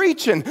they're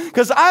preaching,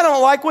 because I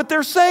don't like what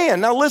they're saying.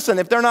 Now listen,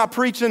 if they're not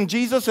preaching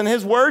Jesus and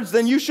his words,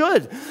 then you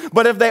should.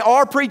 But if they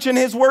are preaching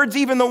his words,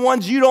 even the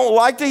ones you don't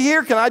like to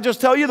hear, can I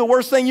just tell you the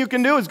worst thing you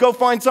can do is go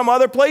find some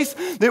other place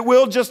that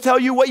will just tell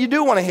you what you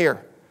do want to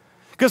hear.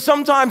 Because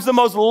sometimes the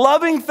most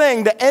loving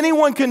thing that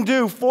anyone can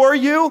do for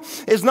you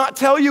is not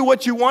tell you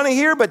what you want to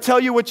hear, but tell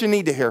you what you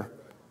need to hear.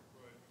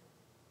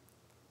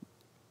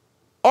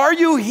 Are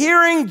you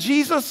hearing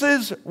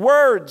Jesus'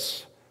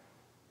 words?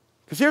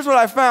 Because here's what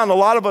I found. A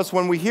lot of us,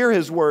 when we hear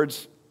his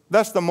words,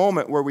 that's the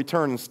moment where we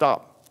turn and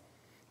stop.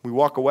 We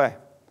walk away.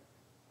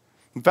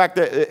 In fact,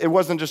 it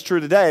wasn't just true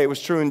today. It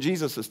was true in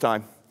Jesus'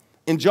 time.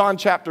 In John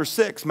chapter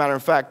 6, matter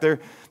of fact,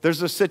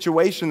 there's a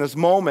situation, this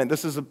moment.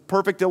 This is a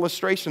perfect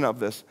illustration of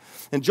this.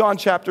 In John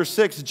chapter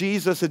 6,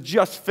 Jesus had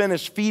just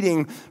finished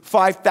feeding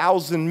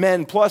 5,000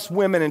 men, plus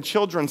women and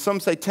children. Some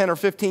say 10 or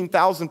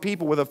 15,000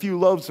 people with a few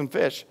loaves and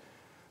fish.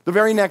 The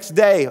very next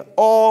day,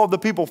 all the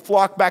people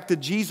flock back to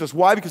Jesus.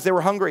 Why? Because they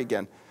were hungry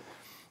again.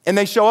 And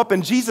they show up,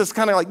 and Jesus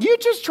kind of like, you're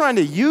just trying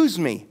to use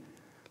me.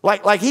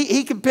 Like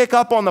he can pick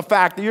up on the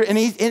fact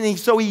that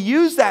so he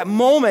used that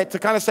moment to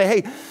kind of say,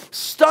 hey,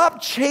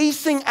 stop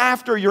chasing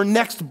after your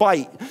next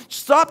bite.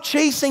 Stop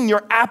chasing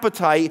your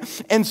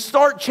appetite and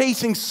start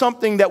chasing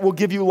something that will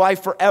give you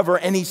life forever.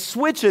 And he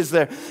switches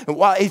there. And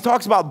while he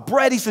talks about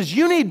bread, he says,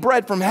 you need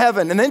bread from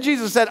heaven. And then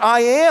Jesus said,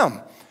 I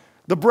am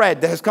the bread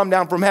that has come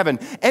down from heaven.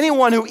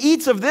 Anyone who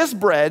eats of this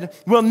bread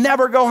will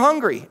never go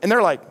hungry. And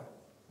they're like,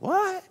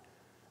 what?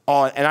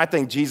 Oh, and I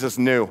think Jesus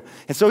knew.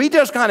 And so he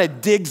just kind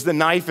of digs the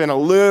knife in a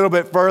little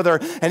bit further.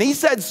 And he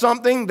said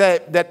something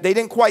that they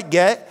didn't quite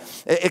get.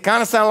 It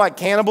kind of sounded like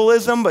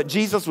cannibalism, but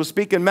Jesus was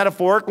speaking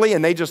metaphorically,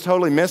 and they just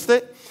totally missed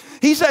it.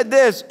 He said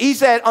this. He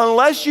said,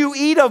 unless you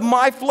eat of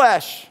my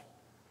flesh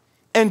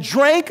and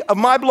drink of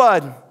my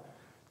blood,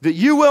 that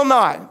you will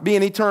not be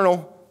in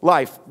eternal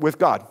life with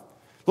God.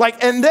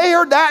 And they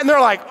heard that, and they're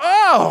like,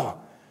 oh,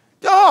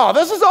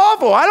 this is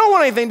awful. I don't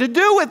want anything to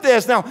do with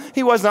this. Now,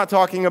 he was not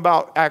talking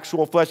about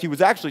actual flesh. He was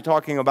actually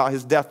talking about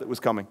his death that was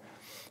coming.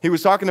 He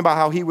was talking about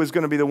how he was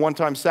going to be the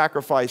one-time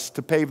sacrifice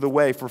to pave the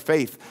way for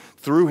faith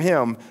through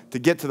him to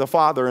get to the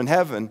Father in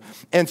heaven.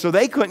 And so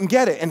they couldn't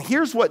get it. And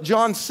here's what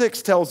John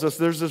 6 tells us.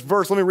 There's this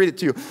verse. Let me read it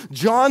to you.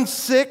 John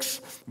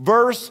 6,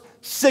 verse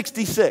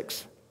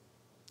 66.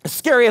 The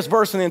scariest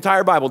verse in the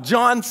entire Bible.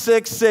 John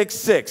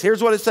 6:6.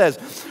 Here's what it says.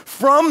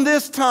 From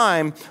this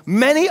time,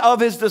 many of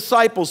his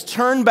disciples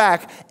turned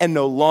back and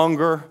no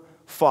longer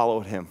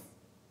followed him.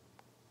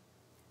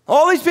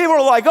 All these people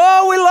are like,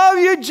 oh, we love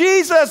you,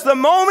 Jesus. The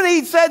moment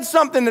he said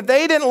something that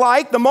they didn't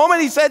like, the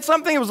moment he said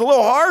something that was a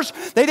little harsh,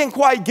 they didn't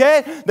quite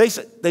get,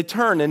 they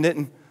turned and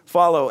didn't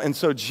follow. And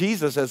so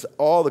Jesus, as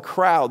all the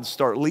crowds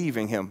start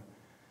leaving him,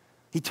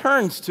 he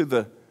turns to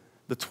the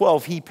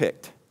 12 he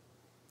picked.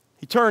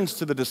 He turns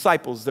to the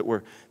disciples that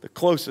were the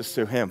closest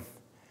to him.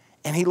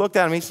 And he looked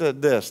at him, he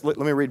said this. Let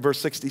me read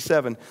verse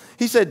 67.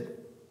 He said,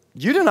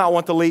 you do not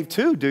want to leave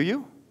too, do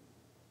you?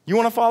 You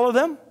want to follow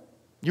them?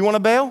 You want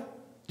to bail?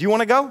 Do you want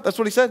to go? That's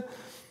what he said.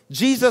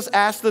 Jesus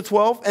asked the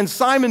 12, and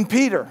Simon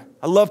Peter,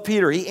 I love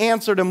Peter, he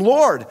answered him,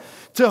 Lord,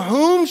 to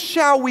whom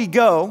shall we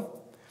go?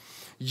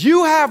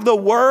 You have the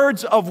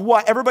words of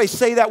what? Everybody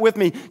say that with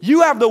me.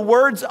 You have the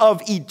words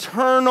of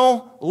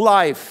eternal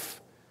life.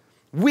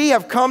 We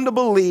have come to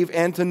believe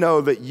and to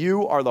know that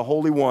you are the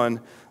Holy One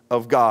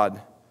of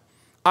God.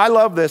 I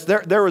love this.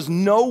 There was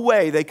no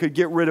way they could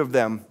get rid of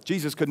them.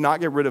 Jesus could not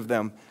get rid of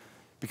them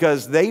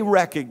because they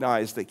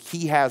recognized that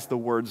he has the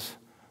words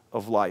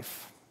of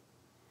life.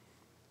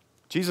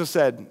 Jesus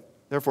said,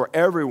 therefore,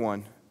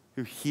 everyone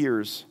who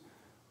hears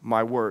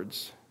my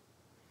words.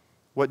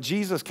 What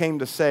Jesus came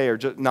to say are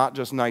not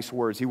just nice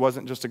words. He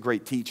wasn't just a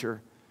great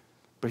teacher,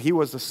 but he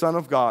was the Son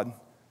of God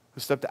who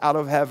stepped out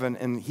of heaven,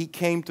 and he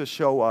came to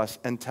show us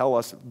and tell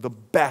us the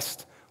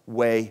best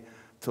way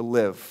to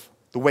live,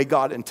 the way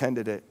God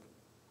intended it.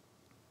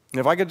 And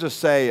if I could just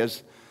say,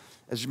 as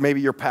maybe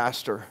your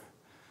pastor,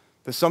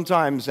 that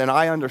sometimes, and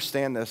I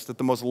understand this, that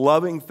the most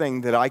loving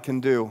thing that I can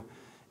do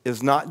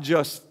is not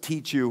just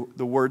teach you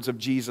the words of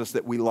Jesus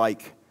that we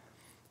like,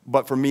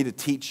 but for me to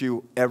teach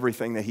you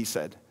everything that he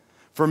said.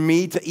 For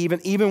me to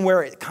even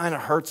where it kind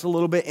of hurts a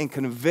little bit and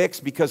convicts,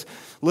 because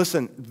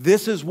listen,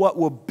 this is what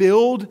will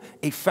build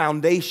a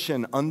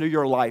foundation under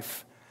your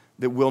life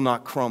that will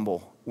not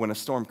crumble when a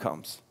storm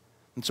comes.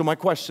 And so my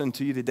question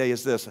to you today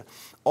is this.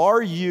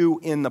 Are you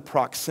in the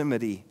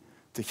proximity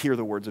to hear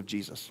the words of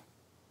Jesus?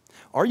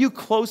 Are you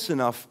close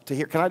enough to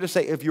hear? Can I just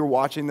say, if you're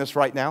watching this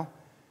right now,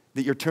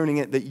 that you're tuning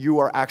in, that you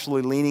are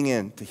actually leaning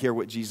in to hear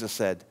what Jesus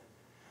said?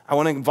 I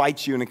want to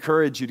invite you and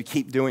encourage you to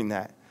keep doing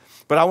that.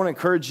 But I want to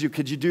encourage you,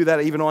 could you do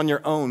that even on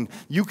your own?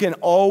 You can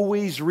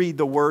always read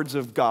the words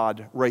of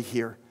God right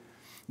here.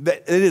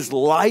 That it is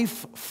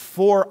life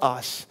for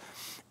us.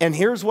 And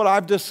here's what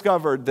I've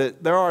discovered,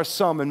 that there are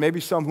some, and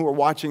maybe some who are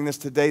watching this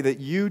today, that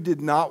you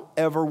did not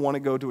ever want to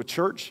go to a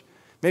church.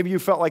 Maybe you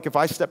felt like if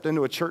I stepped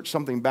into a church,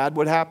 something bad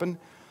would happen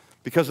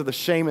because of the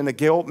shame and the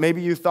guilt.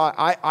 Maybe you thought,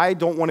 I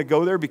don't want to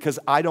go there because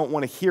I don't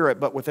want to hear it.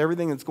 But with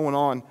everything that's going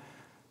on,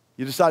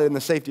 you decided in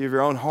the safety of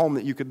your own home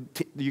that you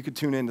could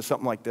tune into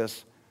something like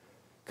this.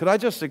 Could I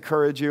just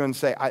encourage you and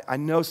say, I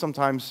know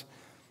sometimes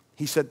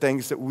he said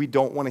things that we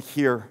don't want to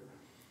hear,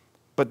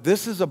 but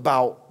this is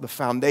about the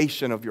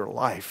foundation of your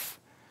life.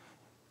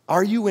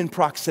 Are you in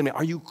proximity?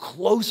 Are you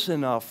close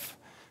enough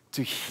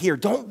to hear?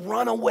 Don't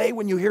run away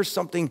when you hear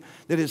something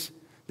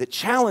that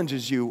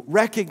challenges you.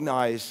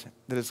 Recognize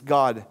that it's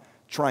God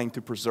trying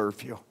to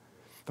preserve you.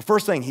 The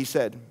first thing he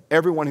said,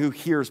 everyone who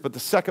hears, but the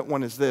second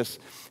one is this.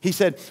 He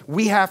said,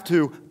 we have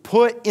to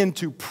put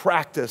into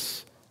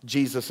practice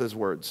Jesus'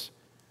 words.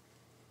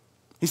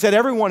 He said,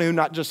 everyone who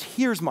not just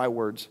hears my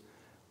words,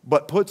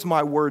 but puts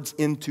my words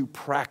into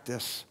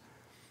practice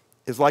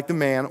is like the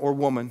man or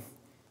woman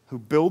who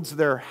builds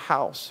their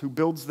house, who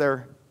builds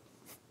their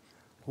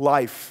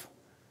life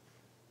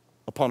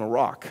upon a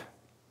rock.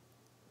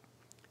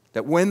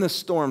 That when the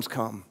storms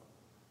come,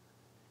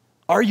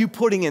 are you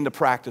putting into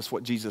practice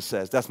what Jesus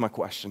says? That's my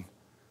question.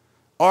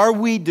 Are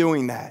we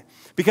doing that?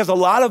 Because a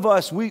lot of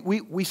us,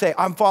 we say,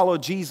 I'm follow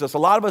Jesus. A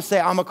lot of us say,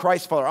 I'm a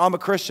Christ follower, I'm a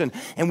Christian.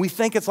 And we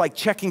think it's like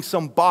checking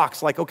some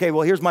box, like, okay,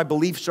 well, here's my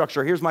belief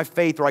structure, here's my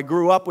faith, or I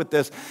grew up with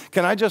this.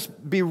 Can I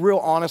just be real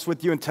honest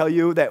with you and tell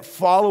you that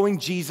following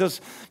Jesus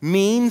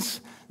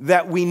means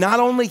that we not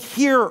only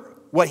hear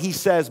what he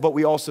says, but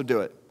we also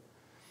do it.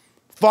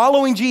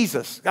 Following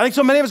Jesus. I think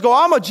so many of us go,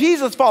 I'm a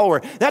Jesus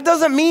follower. That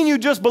doesn't mean you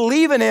just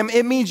believe in him.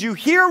 It means you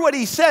hear what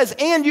he says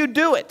and you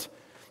do it.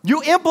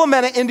 You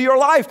implement it into your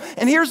life.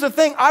 And here's the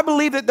thing. I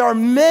believe that there are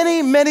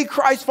many, many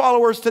Christ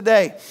followers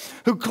today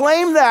who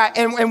claim that.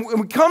 And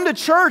we come to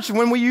church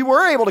when we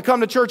were able to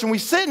come to church, and we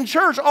sit in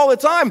church all the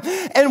time,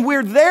 and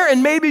we're there,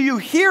 and maybe you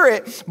hear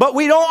it, but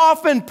we don't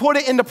often put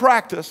it into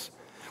practice.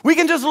 We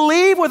can just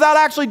leave without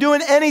actually doing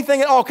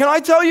anything at all. Can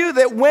I tell you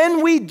that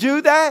when we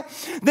do that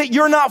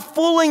you're not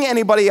fooling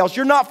anybody else.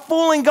 You're not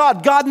fooling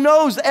God. God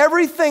knows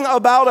everything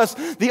about us.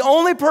 The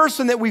only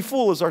person that we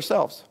fool is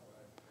ourselves.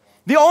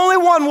 The only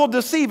one we'll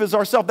deceive is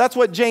ourselves. That's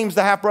what James,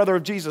 the half-brother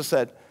of Jesus,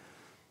 said.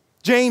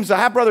 James, the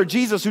half-brother of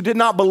Jesus, who did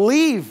not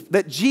believe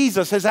that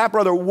Jesus, his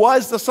half-brother,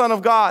 was the Son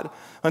of God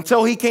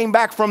until he came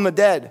back from the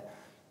dead.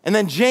 And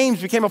then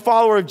James became a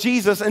follower of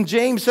Jesus, and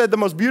James said the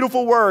most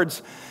beautiful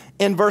words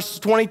in verses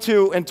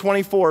 22 and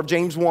 24 of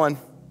James 1.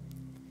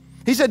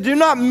 He said, do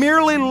not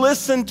merely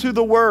listen to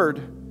the word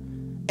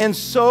and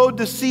so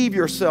deceive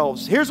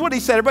yourselves. Here's what he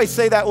said. Everybody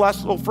say that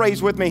last little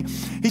phrase with me.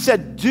 He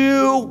said,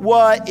 do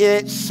what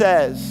it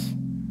says.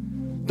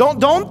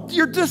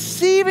 You're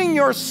deceiving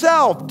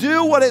yourself.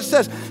 Do what it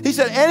says. He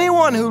said,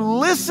 anyone who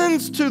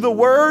listens to the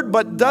word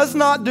but does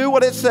not do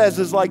what it says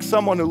is like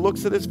someone who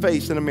looks at his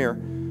face in a mirror.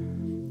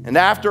 And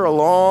after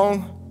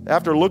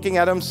looking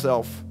at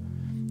himself,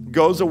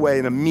 goes away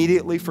and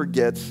immediately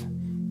forgets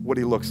what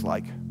he looks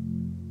like.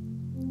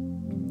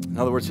 In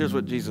other words, here's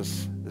what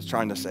Jesus is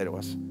trying to say to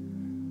us.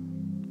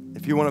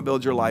 If you want to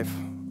build your life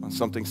on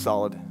something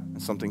solid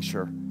and something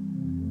sure,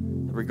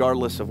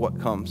 regardless of what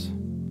comes,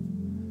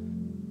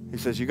 he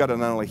says you got to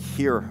not only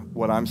hear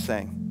what I'm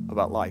saying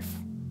about life,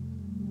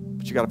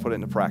 but you got to put it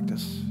into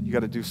practice. You got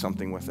to do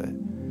something with it.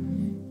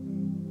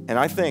 And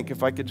I think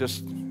if I could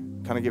just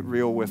kind of get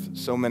real with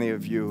so many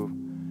of you who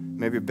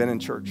maybe have been in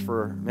church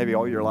for maybe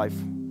all your life,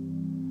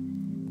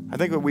 I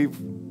think that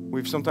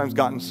we've sometimes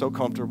gotten so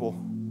comfortable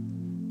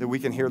that we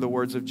can hear the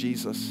words of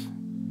Jesus,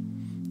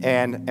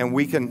 and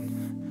we can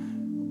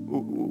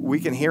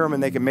hear them,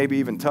 and they can maybe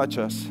even touch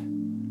us,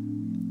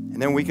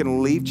 and then we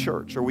can leave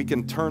church, or we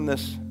can turn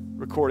this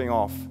recording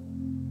off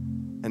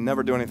and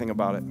never do anything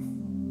about it.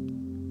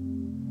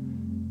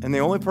 And the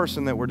only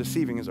person that we're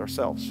deceiving is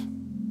ourselves.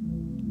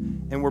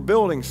 And we're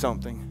building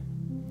something,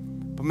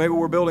 but maybe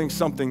we're building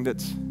something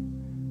that's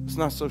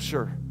not so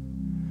sure.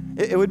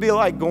 It would be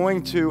like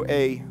going to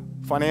a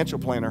financial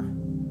planner,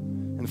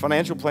 and the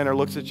financial planner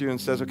looks at you and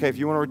says, okay, if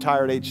you want to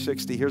retire at age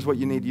 60, here's what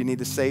you need. You need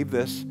to save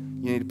this.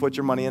 You need to put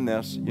your money in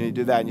this. You need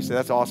to do that. And you say,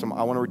 that's awesome.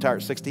 I want to retire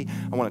at 60.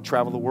 I want to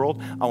travel the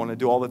world. I want to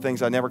do all the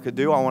things I never could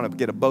do. I want to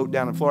get a boat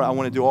down in Florida. I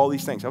want to do all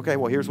these things. Okay,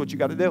 well, here's what you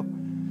got to do.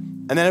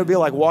 And then it would be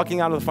like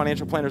walking out of the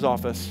financial planner's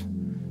office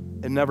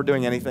and never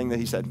doing anything that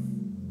he said.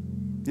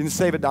 You didn't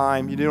save a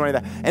dime. You didn't do any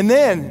of that. And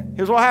then,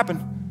 here's what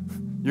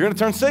happened. You're going to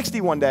turn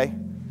 60 one day.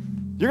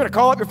 You're going to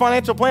call up your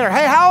financial planner.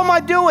 Hey, how am I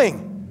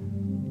doing?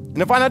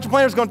 And the financial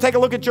planner is going to take a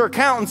look at your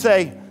account and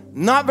say,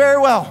 not very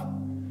well.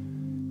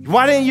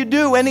 Why didn't you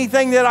do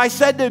anything that I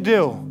said to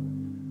do?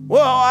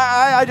 Well,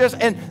 I just,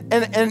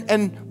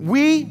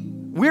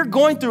 we're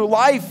going through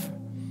life,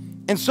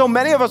 and so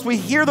many of us, we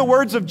hear the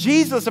words of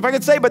Jesus, if I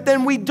could say, but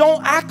then we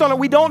don't act on it,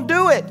 we don't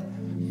do it.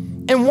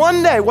 And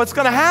one day, what's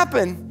going to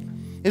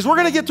happen is we're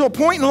going to get to a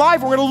point in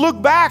life, we're going to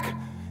look back,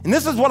 and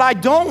this is what I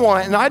don't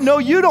want, and I know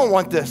you don't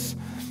want this,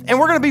 and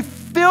we're going to be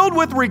filled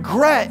with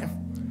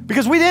regret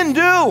because we didn't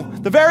do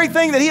the very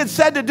thing that he had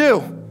said to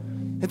do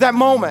at that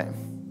moment.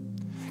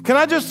 Can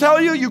I just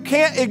tell you, you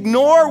can't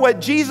ignore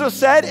what Jesus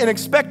said and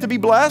expect to be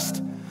blessed.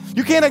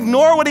 You can't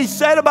ignore what he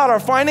said about our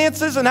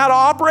finances and how to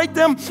operate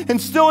them and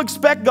still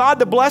expect God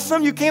to bless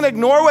them. You can't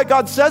ignore what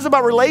God says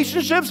about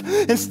relationships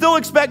and still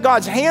expect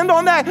God's hand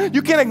on that.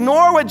 You can't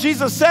ignore what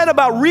Jesus said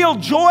about real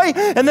joy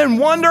and then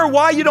wonder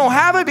why you don't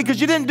have it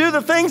because you didn't do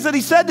the things that he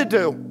said to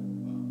do.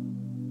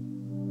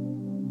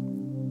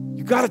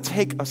 You got to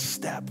take a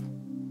step.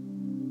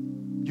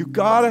 You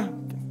got to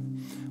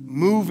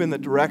move in the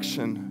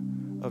direction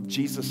of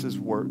Jesus'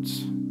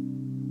 words.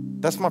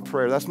 That's my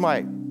prayer. That's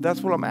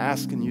what I'm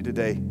asking you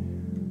today.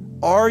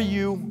 Are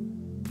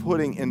you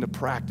putting into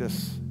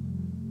practice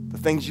the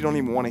things you don't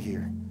even want to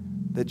hear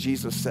that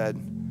Jesus said?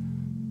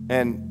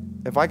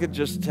 And if I could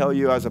just tell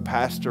you as a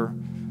pastor,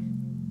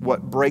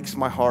 what breaks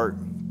my heart,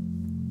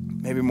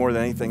 maybe more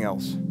than anything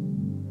else,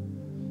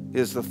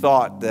 is the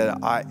thought that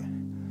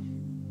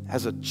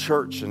as a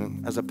church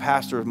and as a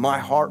pastor, my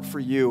heart for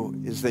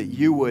you is that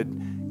you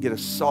would get a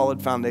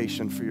solid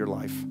foundation for your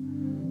life.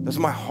 That's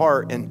my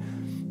heart, and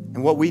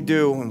what we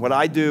do and what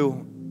I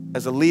do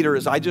as a leader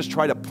is I just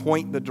try to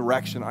point the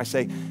direction. I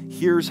say,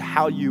 here's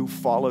how you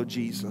follow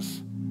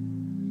Jesus.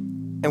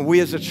 And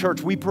we as a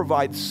church, we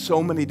provide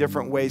so many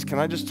different ways. Can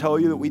I just tell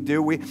you that we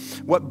do?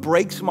 What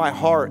breaks my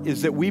heart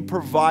is that we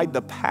provide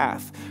the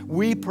path.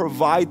 We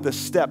provide the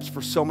steps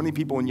for so many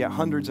people, and yet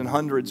hundreds and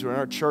hundreds are in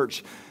our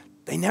church.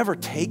 They never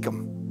take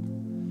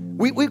them.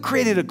 We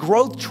created a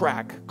growth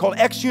track called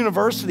X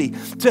University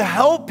to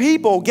help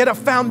people get a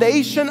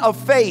foundation of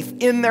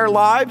faith in their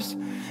lives.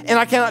 And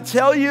I cannot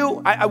tell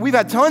you, we've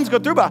had tons go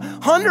through, but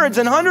hundreds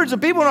and hundreds of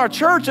people in our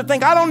church that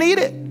think, I don't need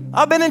it.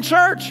 I've been in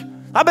church.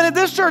 I've been at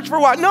this church for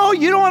a while. No,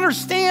 you don't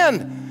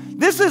understand.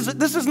 This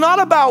is not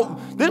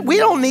about, we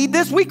don't need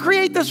this. We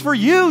create this for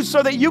you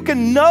so that you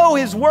can know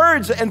His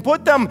words and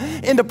put them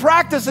into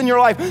practice in your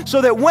life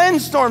so that when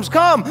storms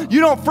come,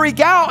 you don't freak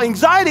out,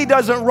 anxiety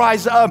doesn't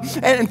rise up,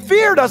 and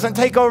fear doesn't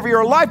take over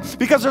your life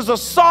because there's a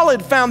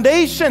solid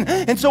foundation.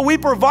 And so we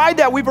provide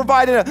that. We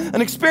provide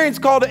an experience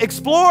called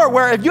Explore,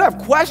 where if you have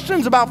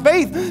questions about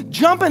faith,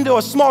 jump into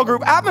a small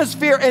group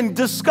atmosphere and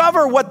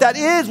discover what that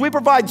is. We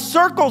provide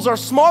circles or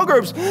small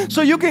groups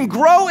so you can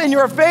grow in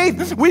your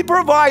faith. We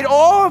provide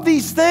all of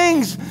these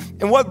things.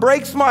 And what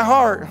breaks my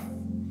heart,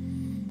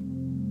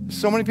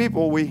 so many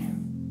people, we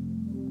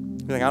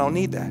think, I don't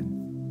need that.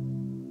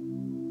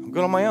 I'm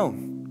good on my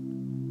own.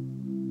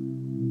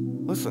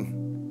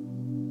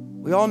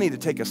 Listen, we all need to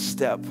take a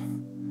step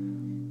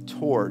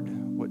toward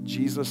what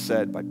Jesus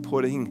said by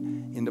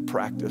putting into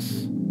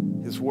practice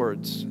His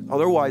words.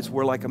 Otherwise,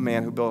 we're like a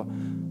man who built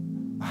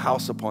a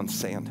house upon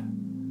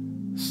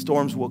sand.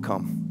 Storms will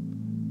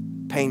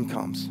come. Pain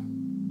comes.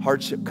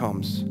 Hardship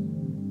comes.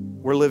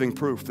 We're living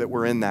proof that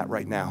we're in that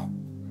right now.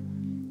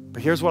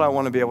 But here's what I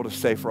want to be able to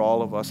say for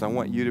all of us. I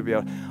want you to be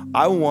able,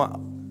 I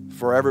want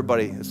for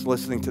everybody that's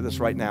listening to this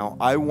right now,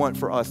 I want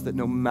for us that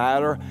no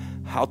matter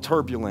how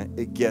turbulent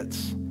it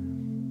gets,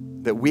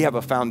 that we have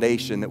a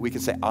foundation that we can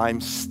say,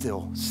 I'm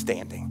still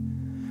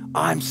standing.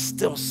 I'm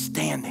still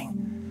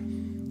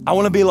standing. I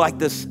want to be like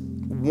this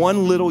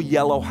one little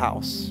yellow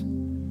house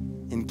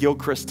in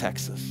Gilchrist,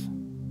 Texas,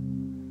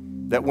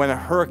 that when a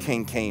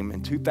hurricane came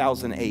in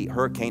 2008,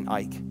 Hurricane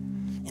Ike,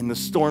 and the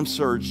storm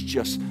surge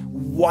just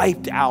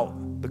wiped out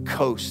the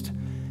coast.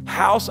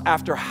 House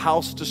after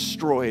house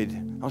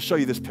destroyed. I'll show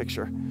you this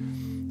picture.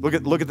 Look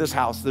at this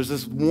house. There's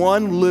this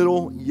one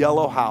little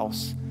yellow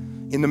house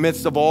in the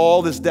midst of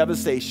all this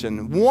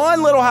devastation.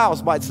 One little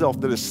house by itself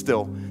that is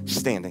still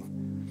standing.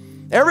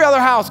 Every other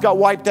house got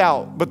wiped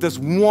out, but this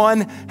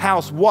one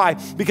house. Why?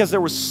 Because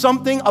there was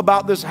something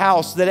about this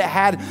house that it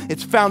had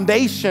its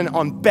foundation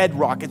on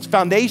bedrock. Its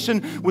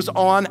foundation was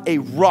on a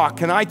rock.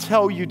 Can I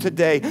tell you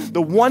today,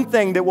 the one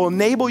thing that will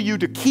enable you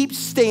to keep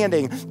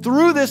standing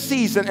through this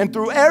season and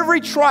through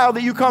every trial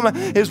that you come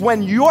is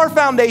when your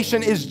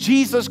foundation is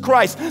Jesus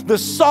Christ, the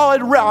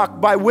solid rock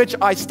by which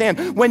I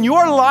stand. When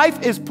your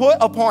life is put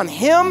upon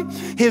Him,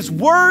 His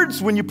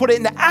words, when you put it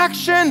into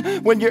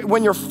action, when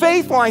your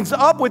faith lines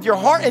up with your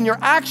heart and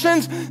your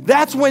actions,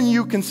 that's when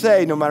you can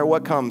say, no matter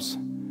what comes,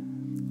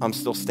 I'm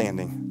still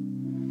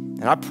standing.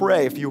 And I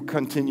pray if you'll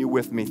continue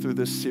with me through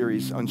this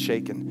series,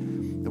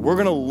 Unshaken, that we're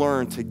going to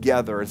learn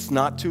together, it's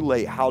not too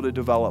late, how to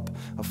develop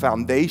a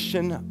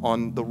foundation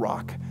on the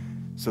rock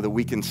so that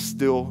we can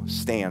still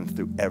stand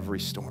through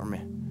every storm.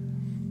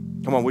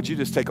 Come on, would you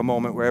just take a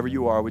moment wherever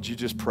you are, would you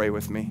just pray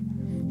with me?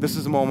 This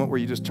is a moment where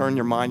you just turn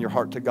your mind, your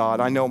heart to God.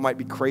 I know it might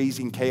be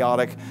crazy and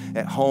chaotic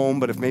at home,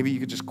 but if maybe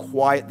you could just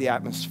quiet the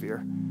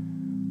atmosphere.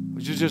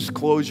 Would you just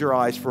close your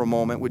eyes for a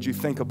moment? Would you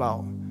think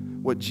about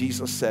what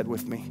Jesus said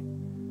with me?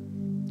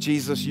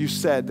 Jesus, you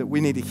said that we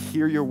need to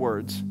hear your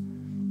words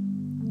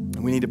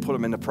and we need to put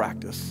them into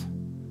practice.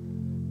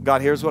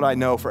 God, here's what I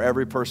know for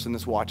every person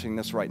that's watching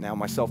this right now,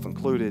 myself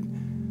included,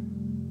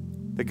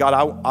 that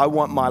God, I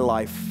want my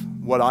life,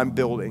 what I'm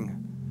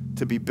building,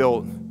 to be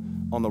built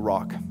on the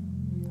rock.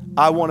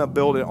 I want to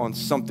build it on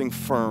something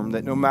firm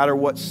that no matter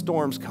what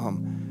storms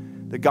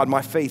come, that God,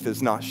 my faith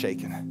is not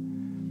shaken.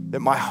 That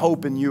my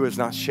hope in you is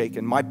not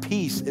shaken. My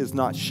peace is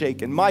not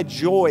shaken. My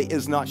joy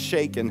is not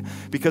shaken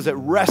because it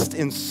rests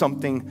in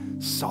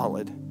something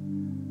solid.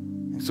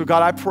 And so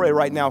God, I pray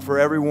right now for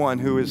everyone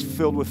who is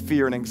filled with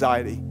fear and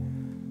anxiety,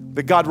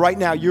 that God, right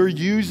now, you're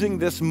using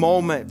this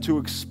moment to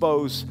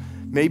expose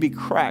maybe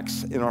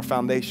cracks in our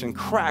foundation,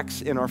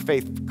 cracks in our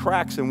faith,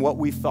 cracks in what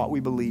we thought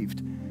we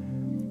believed,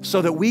 so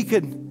that we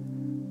could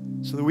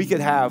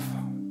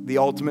have the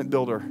ultimate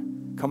builder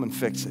come and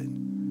fix it.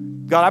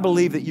 God, I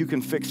believe that you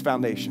can fix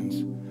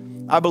foundations.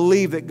 I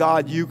believe that,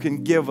 God, you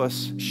can give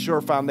us sure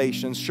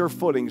foundations, sure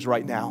footings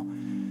right now.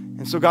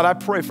 And so, God, I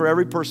pray for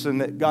every person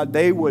that, God,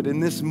 they would,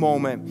 in this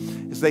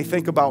moment, as they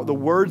think about the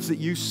words that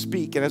you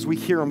speak, and as we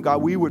hear them,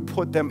 God, we would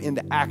put them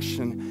into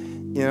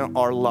action in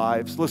our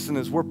lives. Listen,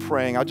 as we're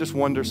praying, I just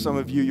wonder, some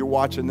of you, you're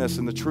watching this,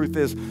 and the truth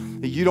is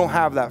that you don't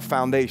have that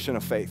foundation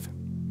of faith.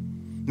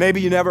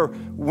 Maybe you never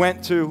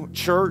went to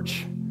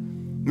church.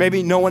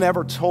 Maybe no one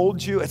ever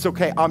told you. It's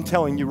okay, I'm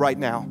telling you right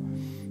now.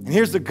 And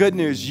here's the good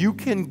news. You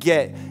can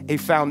get a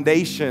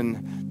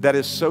foundation that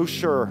is so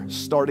sure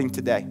starting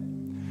today.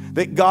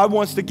 That God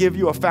wants to give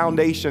you a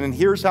foundation, and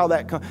here's how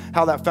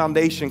that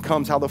foundation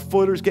comes, how the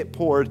footers get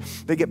poured.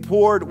 They get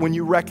poured when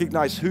you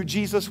recognize who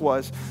Jesus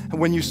was, and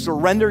when you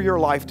surrender your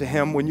life to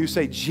him, when you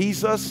say,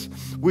 Jesus,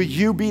 will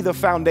you be the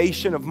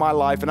foundation of my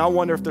life? And I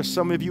wonder if there's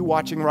some of you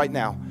watching right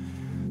now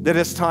that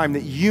it's time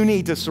that you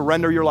need to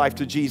surrender your life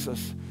to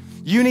Jesus.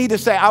 You need to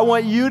say, I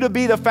want you to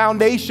be the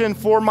foundation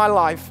for my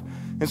life.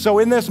 And so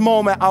in this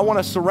moment, I want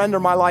to surrender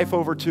my life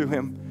over to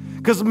him.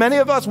 Because many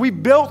of us, we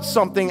built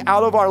something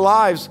out of our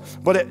lives,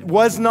 but it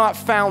was not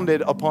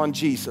founded upon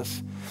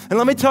Jesus. And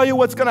let me tell you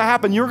what's going to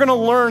happen. You're going to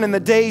learn in the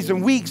days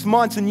and weeks,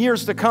 months, and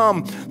years to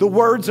come the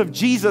words of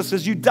Jesus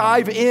as you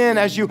dive in,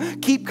 as you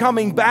keep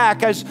coming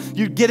back, as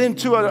you get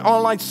into an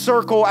online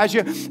circle, as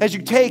you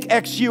take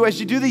XU, as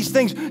you do these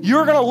things.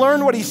 You're going to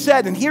learn what he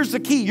said. And here's the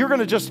key. You're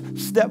going to just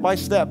step by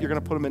step, you're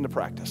going to put them into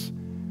practice.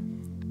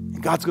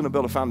 And God's going to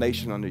build a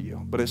foundation under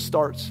you. But it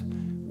starts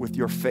with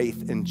your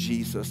faith in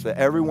Jesus, that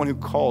everyone who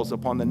calls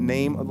upon the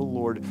name of the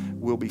Lord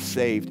will be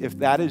saved. If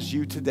that is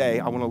you today,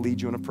 I want to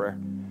lead you in a prayer.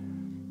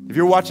 If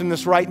you're watching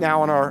this right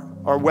now on our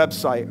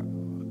website,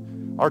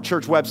 our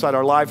church website,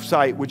 our live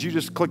site, would you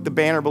just click the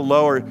banner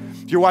below? Or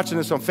if you're watching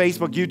this on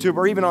Facebook, YouTube,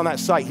 or even on that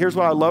site, here's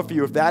what I'd love for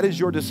you. If that is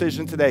your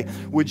decision today,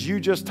 would you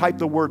just type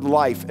the word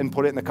life and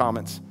put it in the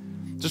comments?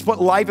 Just put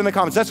life in the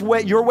comments. That's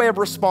your way of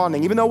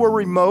responding. Even though we're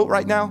remote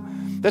right now,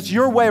 that's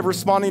your way of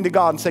responding to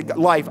God and say,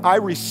 life, I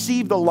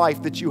receive the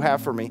life that you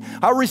have for me.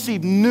 I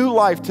receive new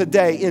life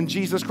today in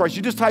Jesus Christ.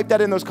 You just type that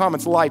in those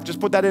comments, life.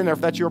 Just put that in there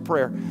if that's your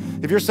prayer.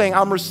 If you're saying,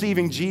 I'm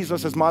receiving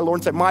Jesus as my Lord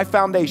and Savior, my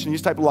foundation, you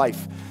just type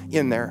life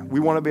in there.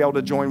 We want to be able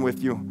to join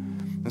with you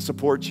and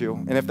support you.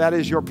 And if that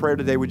is your prayer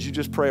today, would you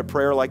just pray a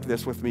prayer like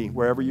this with me,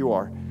 wherever you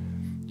are?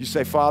 You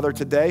say, Father,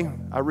 today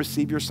I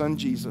receive your son,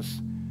 Jesus.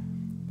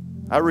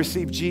 I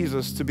receive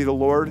Jesus to be the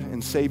Lord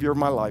and Savior of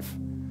my life.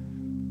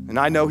 And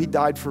I know he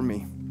died for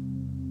me.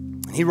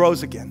 And he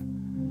rose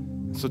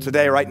again. So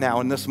today, right now,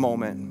 in this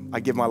moment, I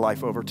give my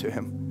life over to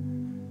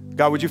him.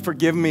 God, would you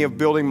forgive me of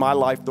building my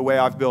life the way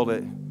I've built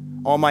it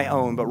on my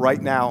own? But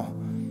right now,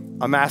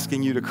 I'm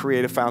asking you to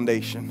create a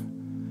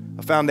foundation.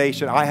 A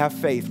foundation. I have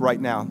faith right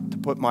now to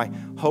put my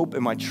hope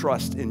and my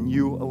trust in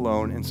you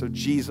alone. And so,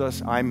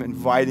 Jesus, I'm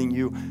inviting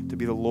you to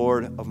be the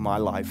Lord of my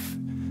life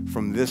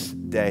from this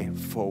day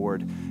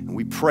forward. And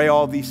we pray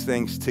all these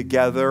things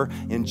together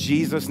in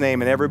Jesus'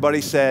 name. And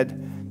everybody said,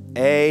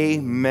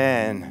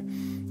 amen.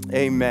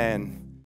 Amen.